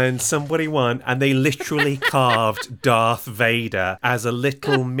competition and somebody won, and they literally carved Darth Vader as a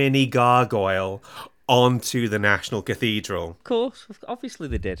little mini gargoyle onto the National Cathedral. Of course, obviously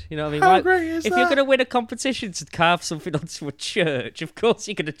they did. You know what I mean? How great is if that? you're going to win a competition to carve something onto a church, of course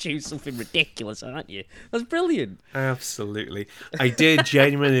you're going to choose something ridiculous, aren't you? That's brilliant. Absolutely. I did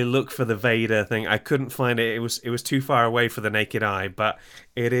genuinely look for the Vader thing. I couldn't find it. It was too far away for the naked eye, but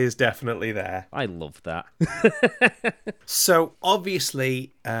it is definitely there. I love that. So,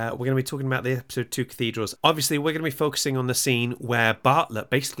 obviously, we're going to be talking about the episode 2 Cathedrals. Obviously, we're going to be focusing on the scene where Bartlett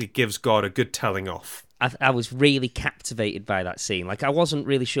basically gives God a good telling off. I was really captivated by that scene. Like, I wasn't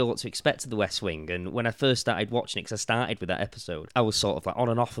really sure what to expect of The West Wing, and when I first started watching it, because I started with that episode, I was sort of like on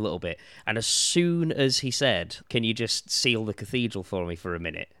and off a little bit. And as soon as he said, "Can you just seal the cathedral for me for a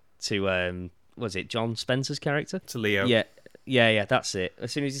minute?" to was it John Spencer's character? To Leo. Yeah, that's it.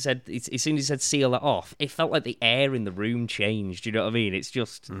 As soon as he said seal it off, it felt like the air in the room changed. You know what I mean? It's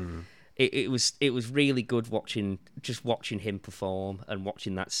just it was really good watching him perform and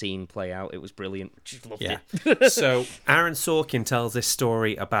watching that scene play out. It was brilliant. Just loved it. So Aaron Sorkin tells this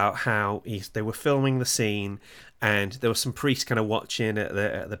story about how they were filming the scene, and there was some priests kind of watching at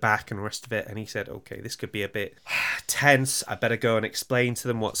the back and the rest of it, and he said, "Okay, this could be a bit tense. I better go and explain to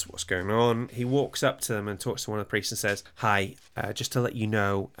them what's going on." He walks up to them and talks to one of the priests and says, "Hi, just to let you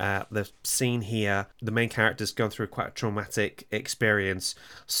know, the scene here, the main character's gone through quite a traumatic experience,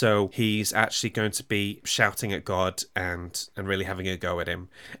 so he's actually going to be shouting at God and really having a go at him."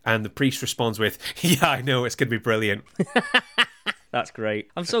 And the priest responds with, "Yeah, I know, it's going to be brilliant." That's great.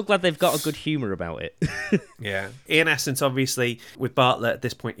 I'm so glad they've got a good humour about it. Yeah. In essence, obviously, with Bartlett at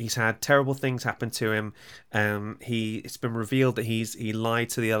this point, he's had terrible things happen to him. It's been revealed that he lied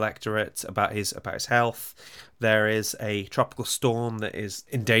to the electorate about his health. There is a tropical storm that is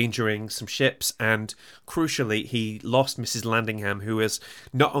endangering some ships, and crucially, he lost Mrs. Landingham, who is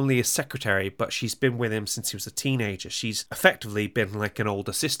not only his secretary, but she's been with him since he was a teenager. She's effectively been like an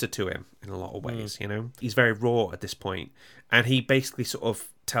older sister to him in a lot of ways, you know? He's very raw at this point, and he basically sort of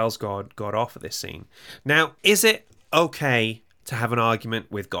tells God off at this scene. Now, is it okay to have an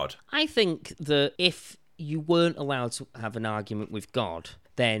argument with God? I think that if you weren't allowed to have an argument with God,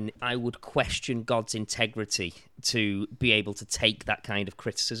 then I would question God's integrity to be able to take that kind of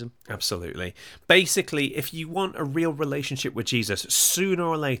criticism. Absolutely. Basically, if you want a real relationship with Jesus, sooner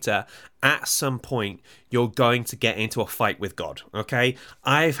or later, at some point, you're going to get into a fight with God, okay?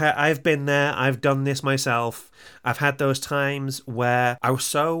 I've been there. I've done this myself. I've had those times where I was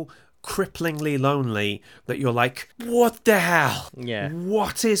so cripplingly lonely that you're like, what the hell? Yeah.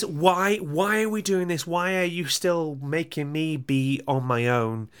 Why are we doing this? Why are you still making me be on my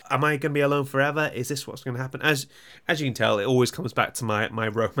own? Am I going to be alone forever? Is this what's going to happen? As you can tell, it always comes back to my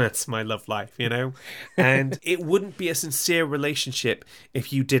romance, my love life, you know? And it wouldn't be a sincere relationship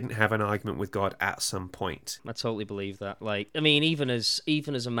if you didn't have an argument with God at some point. I totally believe that. Like, I mean, even as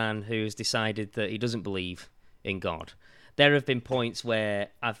a man who has decided that he doesn't believe in God, there have been points where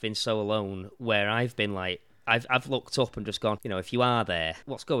I've been so alone where I've been like, I've looked up and just gone, you know, if you are there,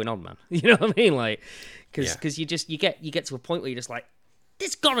 what's going on, man? You know what I mean? Like, because you get to a point where you're just like,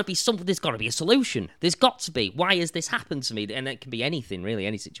 there's got to be something, there's got to be a solution. There's got to be. Why has this happened to me? And it can be anything, really,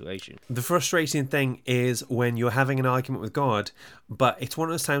 any situation. The frustrating thing is when you're having an argument with God, but it's one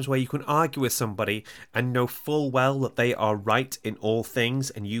of those times where you can argue with somebody and know full well that they are right in all things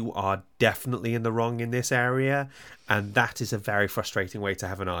and you are definitely in the wrong in this area. And that is a very frustrating way to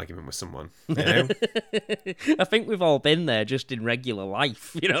have an argument with someone, you know? I think we've all been there just in regular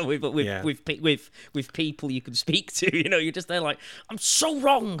life, you know, with people you can speak to, you know, you're just there like, I'm so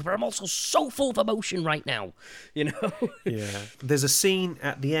wrong, but I'm also so full of emotion right now, you know? Yeah. There's a scene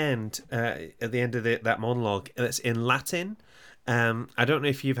at the end of that monologue that's in Latin. I don't know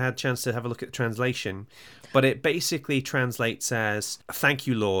if you've had a chance to have a look at the translation, but it basically translates as, "Thank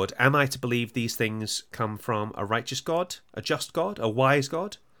you, Lord. Am I to believe these things come from a righteous God, a just God, a wise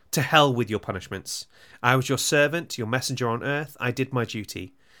God? To hell with your punishments. I was your servant, your messenger on earth. I did my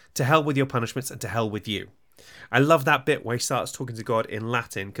duty. To hell with your punishments and to hell with you." I love that bit where he starts talking to God in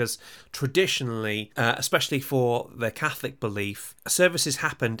Latin, because traditionally, especially for the Catholic belief, services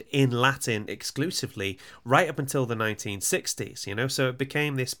happened in Latin exclusively right up until the 1960s, you know? So it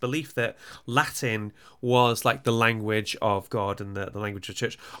became this belief that Latin was like the language of God and the language of the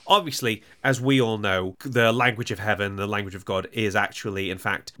church. Obviously, as we all know, the language of heaven, the language of God, is actually, in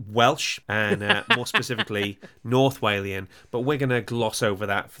fact, Welsh, and more specifically, North Walian, but we're going to gloss over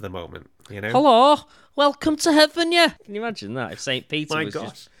that for the moment, you know? Hello, welcome to heaven, yeah. Can you imagine that if St. Peter My was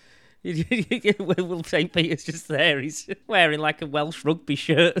gosh. Well, St. Peter's just there. He's wearing like a Welsh rugby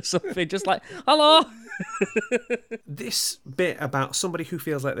shirt or something, just like, hello. This bit about somebody who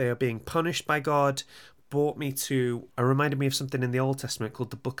feels like they are being punished by God, reminded me of something in the Old Testament called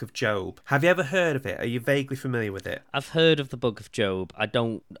the Book of Job. Have you ever heard of it? Are you vaguely familiar with it? I've heard of the Book of Job.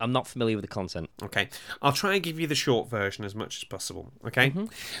 I'm not familiar with the content. Okay. I'll try and give you the short version as much as possible. Okay.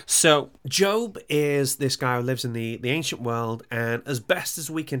 So Job is this guy who lives in the ancient world, and as best as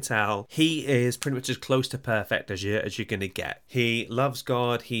we can tell, he is pretty much as close to perfect as you're going to get. He loves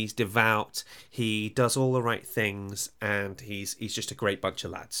God, he's devout, he does all the right things, and he's just a great bunch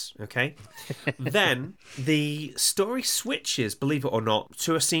of lads. Okay. Then the story switches, believe it or not,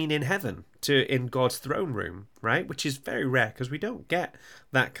 to a scene in heaven, in God's throne room, right? Which is very rare because we don't get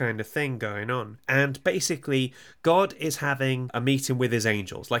that kind of thing going on. And basically, God is having a meeting with his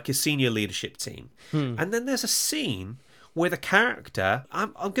angels, like his senior leadership team. And then there's a scene with a character.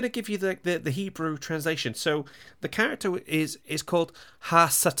 I'm going to give you the Hebrew translation. So the character is called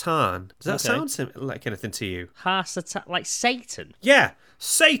Ha-Satan. Does that sound like anything to you? Ha-Satan, like Satan? Yeah.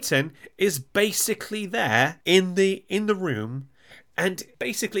 Satan is basically there in the room, and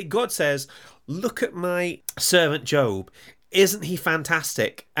basically God says, look at my servant Job. Isn't he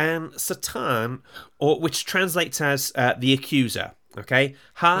fantastic? And Satan, which translates as the accuser, okay?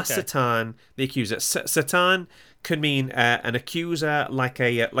 Satan, the accuser. Satan could mean an accuser, like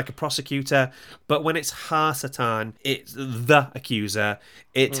a prosecutor, but when it's Satan, it's the accuser.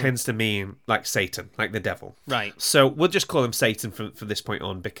 It tends to mean like Satan, like the devil. Right. So we'll just call him Satan from this point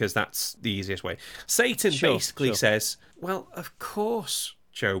on, because that's the easiest way. Satan basically says, well, of course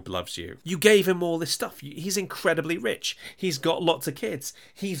Job loves you. You gave him all this stuff. He's incredibly rich. He's got lots of kids.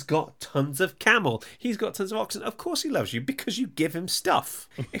 He's got tons of camel. He's got tons of oxen. Of course he loves you, because you give him stuff.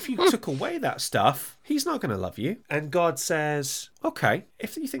 If you took away that stuff, he's not going to love you. And God says, okay,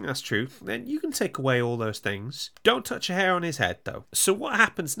 if you think that's true, then you can take away all those things. Don't touch a hair on his head, though. So what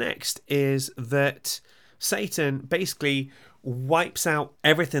happens next is that Satan basically wipes out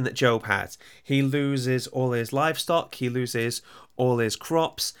everything that Job had. He loses all his livestock, he loses all his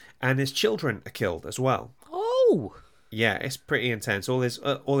crops, and his children are killed as well. Oh! Yeah, it's pretty intense. All his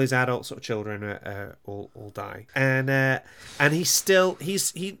adult sort of children all die, and he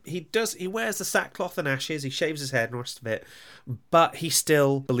wears the sackcloth and ashes. He shaves his head and the rest of it, but he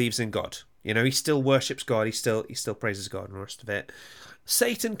still believes in God. You know, he still worships God. He still praises God and the rest of it.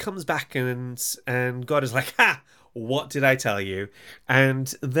 Satan comes back and God is like, ha! What did I tell you?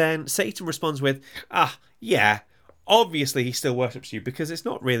 And then Satan responds with, yeah, obviously he still worships you, because it's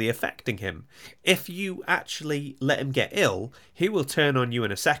not really affecting him. If you actually let him get ill, he will turn on you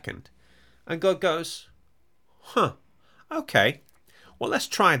in a second. And God goes, okay, well, let's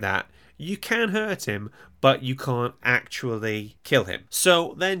try that. You can hurt him, but you can't actually kill him.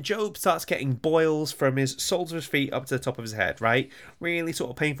 So then Job starts getting boils from his soles of his feet up to the top of his head, right? Really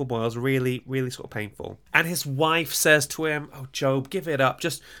sort of painful boils, really, really sort of painful. And his wife says to him, oh, Job, give it up.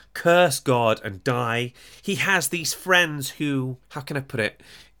 Just curse God and die. He has these friends who, how can I put it?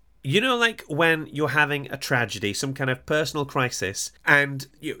 You know, like when you're having a tragedy, some kind of personal crisis, and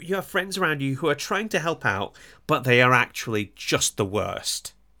you have friends around you who are trying to help out, but they are actually just the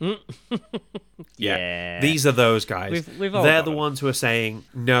worst. Yeah, these are those guys. They're the ones who are saying,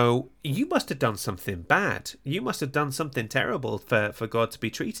 no, you must have done something bad. You must have done something terrible for God to be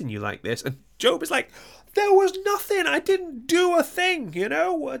treating you like this. And Job is like, there was nothing. I didn't do a thing, you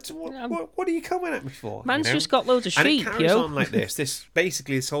know? What are you coming at me for? Man's just got loads of sheep, and it carries on like this.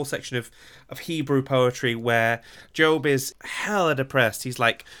 This whole section of Hebrew poetry where Job is hella depressed. He's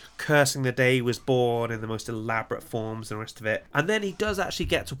like cursing the day he was born in the most elaborate forms and the rest of it. And then he does actually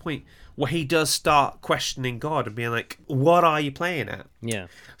get to a point where he does start questioning God and being like, what are you playing at? Yeah.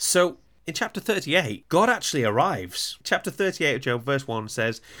 So in chapter 38, God actually arrives. Chapter 38 of Job, verse 1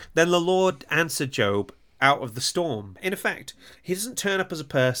 says, then the Lord answered Job out of the storm. In effect, he doesn't turn up as a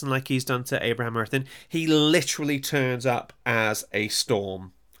person like he's done to Abraham or anything. He literally turns up as a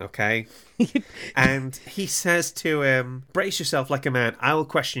storm. Okay? And he says to him, brace yourself like a man. I will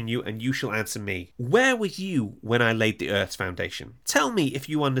question you and you shall answer me. Where were you when I laid the earth's foundation? Tell me if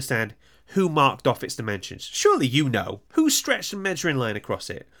you understand who marked off its dimensions. Surely you know. Who stretched a measuring line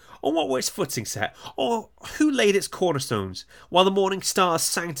across it? Or what were its footing set? Or who laid its cornerstones while the morning stars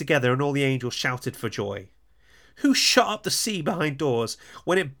sang together and all the angels shouted for joy? Who shut up the sea behind doors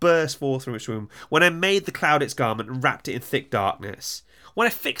when it burst forth from its womb? When I made the cloud its garment and wrapped it in thick darkness? When I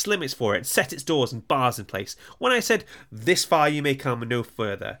fixed limits for it and set its doors and bars in place? When I said, this far you may come and no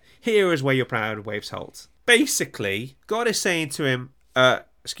further. Here is where your proud waves halt. Basically, God is saying to him,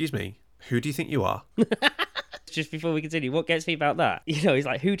 excuse me, who do you think you are? Just before we continue, what gets me about that? You know, he's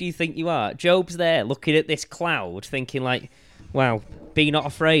like, who do you think you are? Job's there looking at this cloud thinking like, Wow. Be not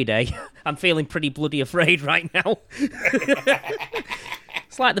afraid, eh? I'm feeling pretty bloody afraid right now.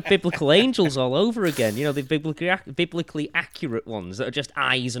 It's like the biblical angels all over again. You know, the biblically accurate ones that are just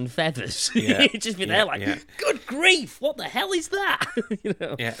eyes and feathers. Yeah. You'd just be there like, good grief, what the hell is that? You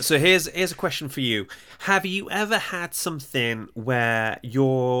know? Yeah. So here's a question for you. Have you ever had something where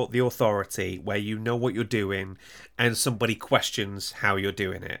you're the authority, where you know what you're doing, and somebody questions how you're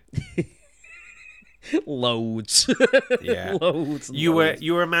doing it? Loads. Yeah. Loads. You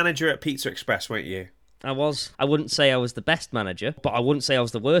were a manager at Pizza Express, weren't you? I was. I wouldn't say I was the best manager, but I wouldn't say I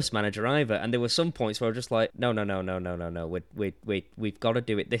was the worst manager either. And there were some points where I was just like, no. We've got to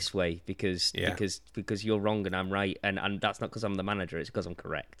do it this way because you're wrong and I'm right, and that's not because I'm the manager. It's because I'm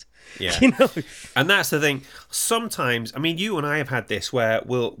correct. Yeah. You know? And that's the thing. Sometimes, I mean, you and I have had this where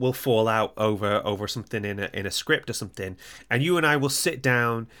we'll fall out over something in a script or something, and you and I will sit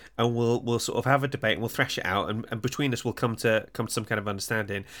down and we'll sort of have a debate and we'll thresh it out, and between us we'll come to some kind of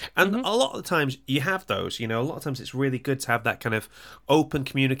understanding. And a lot of the times you have those, you know, a lot of times it's really good to have that kind of open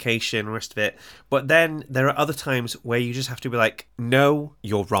communication and the rest of it. But then there are other times where you just have to be like, no,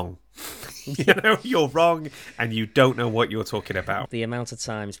 you're wrong. You know, you're wrong and you don't know what you're talking about. The amount of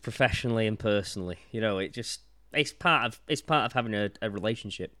times, professionally and personally, you know, it's part of having a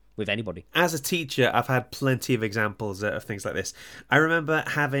relationship with anybody. As a teacher, I've had plenty of examples of things like this. I remember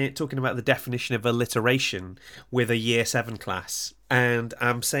talking about the definition of alliteration with a Year 7 class. And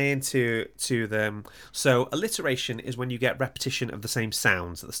I'm saying to them, so alliteration is when you get repetition of the same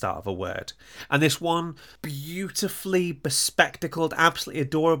sounds at the start of a word. And this one beautifully bespectacled, absolutely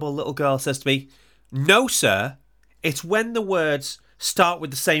adorable little girl says to me, no, sir, it's when the words start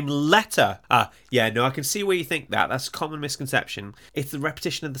with the same letter. I can see where you think that. That's a common misconception. It's the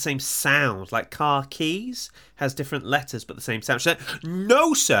repetition of the same sound, like car keys has different letters but the same sound. She said,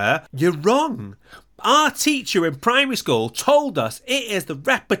 no, sir, you're wrong. Our teacher in primary school told us it is the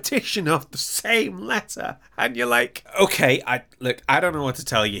repetition of the same letter. And you're like, okay, I don't know what to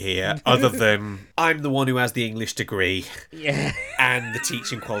tell you here other than I'm the one who has the English degree and the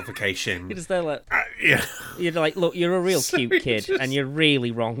teaching qualification. You're just there like, yeah. You're like, look, you're a real cute kid and you're really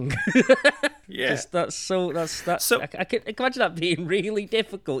wrong. Yeah. That's I can imagine that being really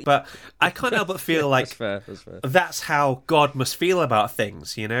difficult. But I can't help but feel like that's fair. That's how God must feel about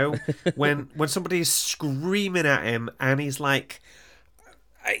things, you know? When somebody's screaming at him and he's like,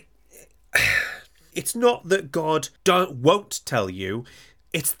 it's not that God won't tell you,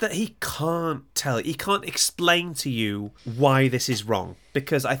 it's that he can't tell you. He can't explain to you why this is wrong,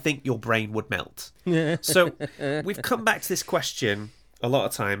 because I think your brain would melt. So we've come back to this question a lot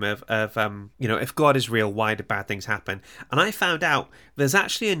of time of if God is real, why do bad things happen? And I found out there's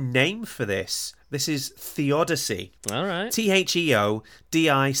actually a name for this. This is theodicy. All right. Theodicy.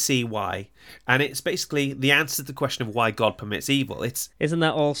 And it's basically the answer to the question of why God permits evil. Isn't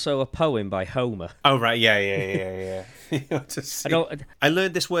that also a poem by Homer? Oh, right. Yeah. I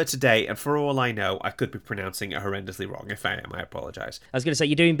learned this word today, and for all I know, I could be pronouncing it horrendously wrong. If I am, I apologise. I was going to say,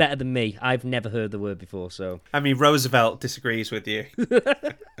 you're doing better than me. I've never heard the word before, so... I mean, Roosevelt disagrees with you.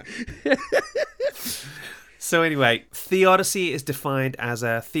 So anyway, theodicy is defined as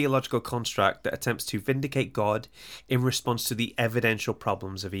a theological construct that attempts to vindicate God in response to the evidential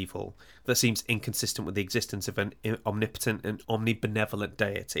problems of evil that seems inconsistent with the existence of an omnipotent and omnibenevolent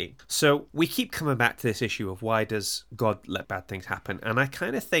deity. So we keep coming back to this issue of why does God let bad things happen? And I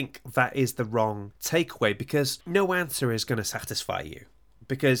kind of think that is the wrong takeaway, because no answer is going to satisfy you.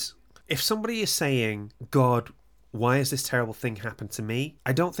 Because if somebody is saying, God, why has this terrible thing happened to me?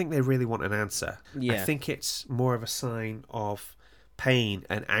 I don't think they really want an answer. Yeah. I think it's more of a sign of pain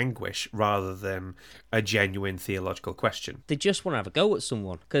and anguish rather than a genuine theological question. They just want to have a go at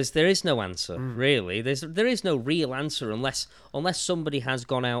someone, because there is no answer, really. There is no real answer unless somebody has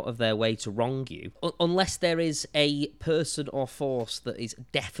gone out of their way to wrong you. Unless there is a person or force that is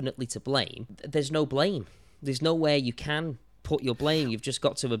definitely to blame, there's no blame. There's nowhere you can put your blame. You've just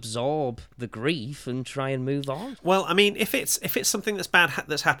got to absorb the grief and try and move on. Well, I mean, if it's something that's bad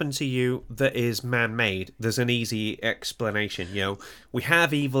that's happened to you that is man-made, there's an easy explanation. You know, we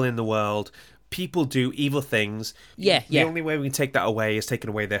have evil in the world. People do evil things. The only way we can take that away is taking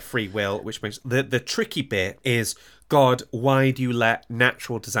away their free will, which makes the tricky bit is, God, why do you let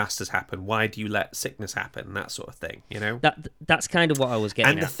natural disasters happen? Why do you let sickness happen? That sort of thing, you know? That's kind of what I was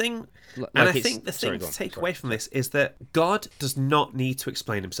getting at. I think the thing to take away from this is that God does not need to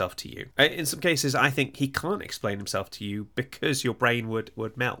explain himself to you. In some cases, I think he can't explain himself to you because your brain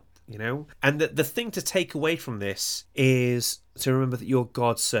would melt, you know? And the thing to take away from this is to remember that you're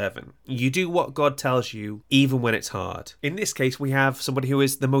God's servant. You do what God tells you, even when it's hard. In this case, we have somebody who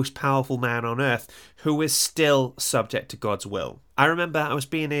is the most powerful man on earth, who is still subject to God's will. I remember I was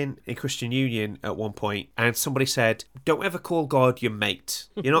being in a Christian union at one point, and somebody said, don't ever call God your mate.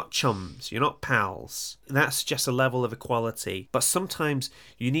 You're not chums. You're not pals. That's just a level of equality. But sometimes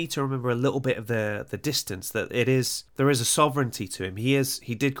you need to remember a little bit of the distance, that there is a sovereignty to him.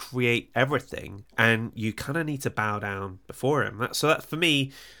 He did create everything, and you kind of need to bow down before him. So for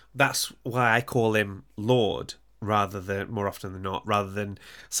me, that's why I call him Lord, more often than not, rather than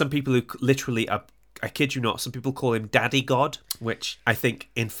some people who literally are, I kid you not, some people call him Daddy God, which I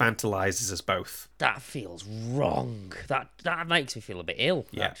think infantilizes us both. That feels wrong. That makes me feel a bit ill,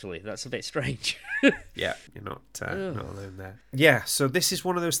 actually. That's a bit strange. Yeah, you're not alone there. Yeah, so this is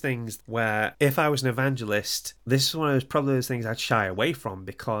one of those things where if I was an evangelist, this is one of probably those things I'd shy away from,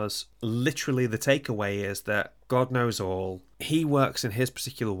 because literally the takeaway is that God knows all. He works in his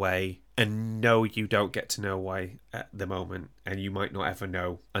particular way, and no, you don't get to know why at the moment, and you might not ever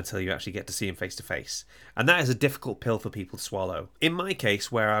know until you actually get to see him face to face. And that is a difficult pill for people to swallow. In my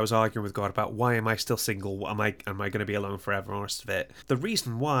case, where I was arguing with God about why am I still single, am I going to be alone forever, and all the rest of it, the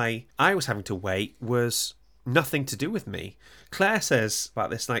reason why I was having to wait was nothing to do with me. Claire says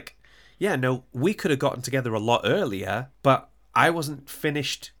about this, like, yeah, no, we could have gotten together a lot earlier, but I wasn't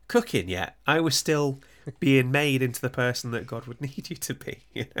finished cooking yet. I was still being made into the person that God would need you to be,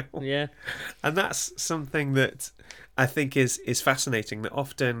 you know? Yeah. And that's something that I think is fascinating, that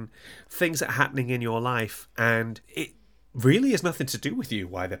often things are happening in your life and it really has nothing to do with you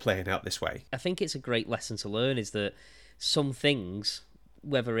why they're playing out this way. I think it's a great lesson to learn, is that some things,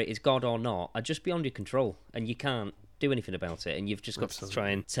 whether it is God or not, are just beyond your control, and you can't do anything about it, and you've just got to try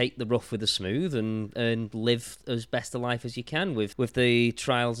and take the rough with the smooth and live as best a life as you can with the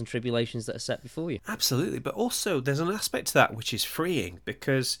trials and tribulations that are set before you. Absolutely, but also there's an aspect to that which is freeing,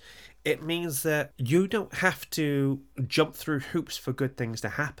 because it means that you don't have to jump through hoops for good things to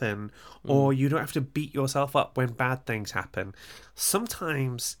happen, or you don't have to beat yourself up when bad things happen.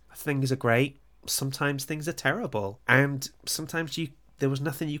 Sometimes things are great, sometimes things are terrible, and sometimes there was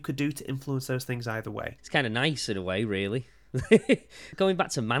nothing you could do to influence those things either way. It's kind of nice in a way, really. Going back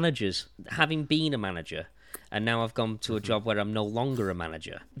to managers, having been a manager, and now I've gone to a job where I'm no longer a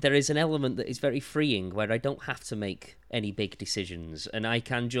manager, there is an element that is very freeing where I don't have to make any big decisions, and I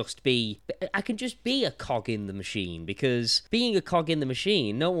can just be a cog in the machine, because being a cog in the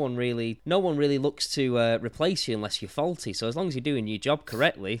machine, no one really looks to replace you unless you're faulty. So as long as you're doing your job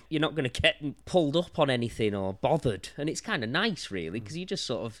correctly, you're not going to get pulled up on anything or bothered, and it's kind of nice, really, because you just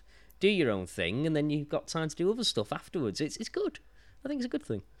sort of do your own thing, and then you've got time to do other stuff afterwards. It's good. I think it's a good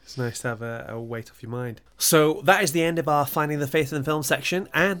thing. It's nice to have a weight off your mind. So that is the end of our Finding the Faith in the Film section,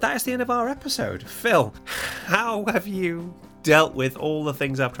 and that is the end of our episode. Phil, how have you dealt with all the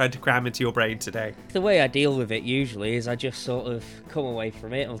things I've tried to cram into your brain today? The way I deal with it usually is I just sort of come away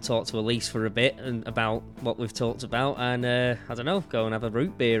from it. I'll talk to Elise for a bit and about what we've talked about, and I don't know, go and have a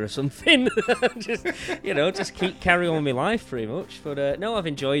root beer or something. just carry on with my life pretty much. But no, I've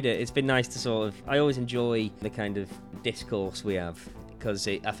enjoyed it. It's been nice to I always enjoy the kind of discourse we have, because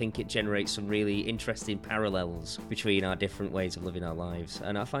I think it generates some really interesting parallels between our different ways of living our lives,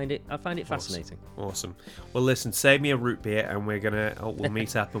 and I find it fascinating. Awesome. Well, listen, save me a root beer, and we'll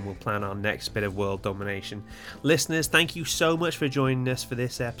meet up and we'll plan our next bit of world domination. Listeners, thank you so much for joining us for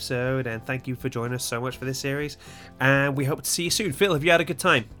this episode, and thank you for joining us so much for this series, and we hope to see you soon. Phil, have you had a good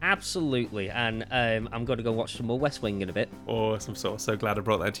time? Absolutely, and I'm going to go watch some more West Wing in a bit. Awesome. So glad I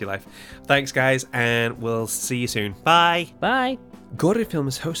brought that into your life. Thanks, guys, and we'll see you soon. Bye. Bye. Gory Film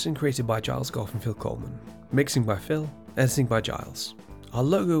is hosted and created by Giles Goff and Phil Coleman. Mixing by Phil, editing by Giles. Our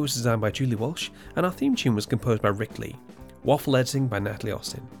logo was designed by Julie Walsh, and our theme tune was composed by Rick Lee. Waffle editing by Natalie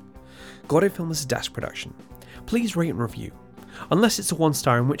Austin. Gory Film is a Dash production. Please rate and review. Unless it's a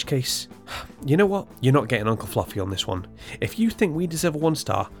 1-star, in which case, you know what? You're not getting Uncle Fluffy on this one. If you think we deserve a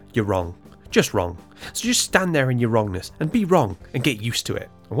 1-star, you're wrong. Just wrong. So just stand there in your wrongness and be wrong and get used to it.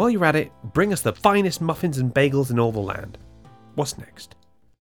 And while you're at it, bring us the finest muffins and bagels in all the land. What's next?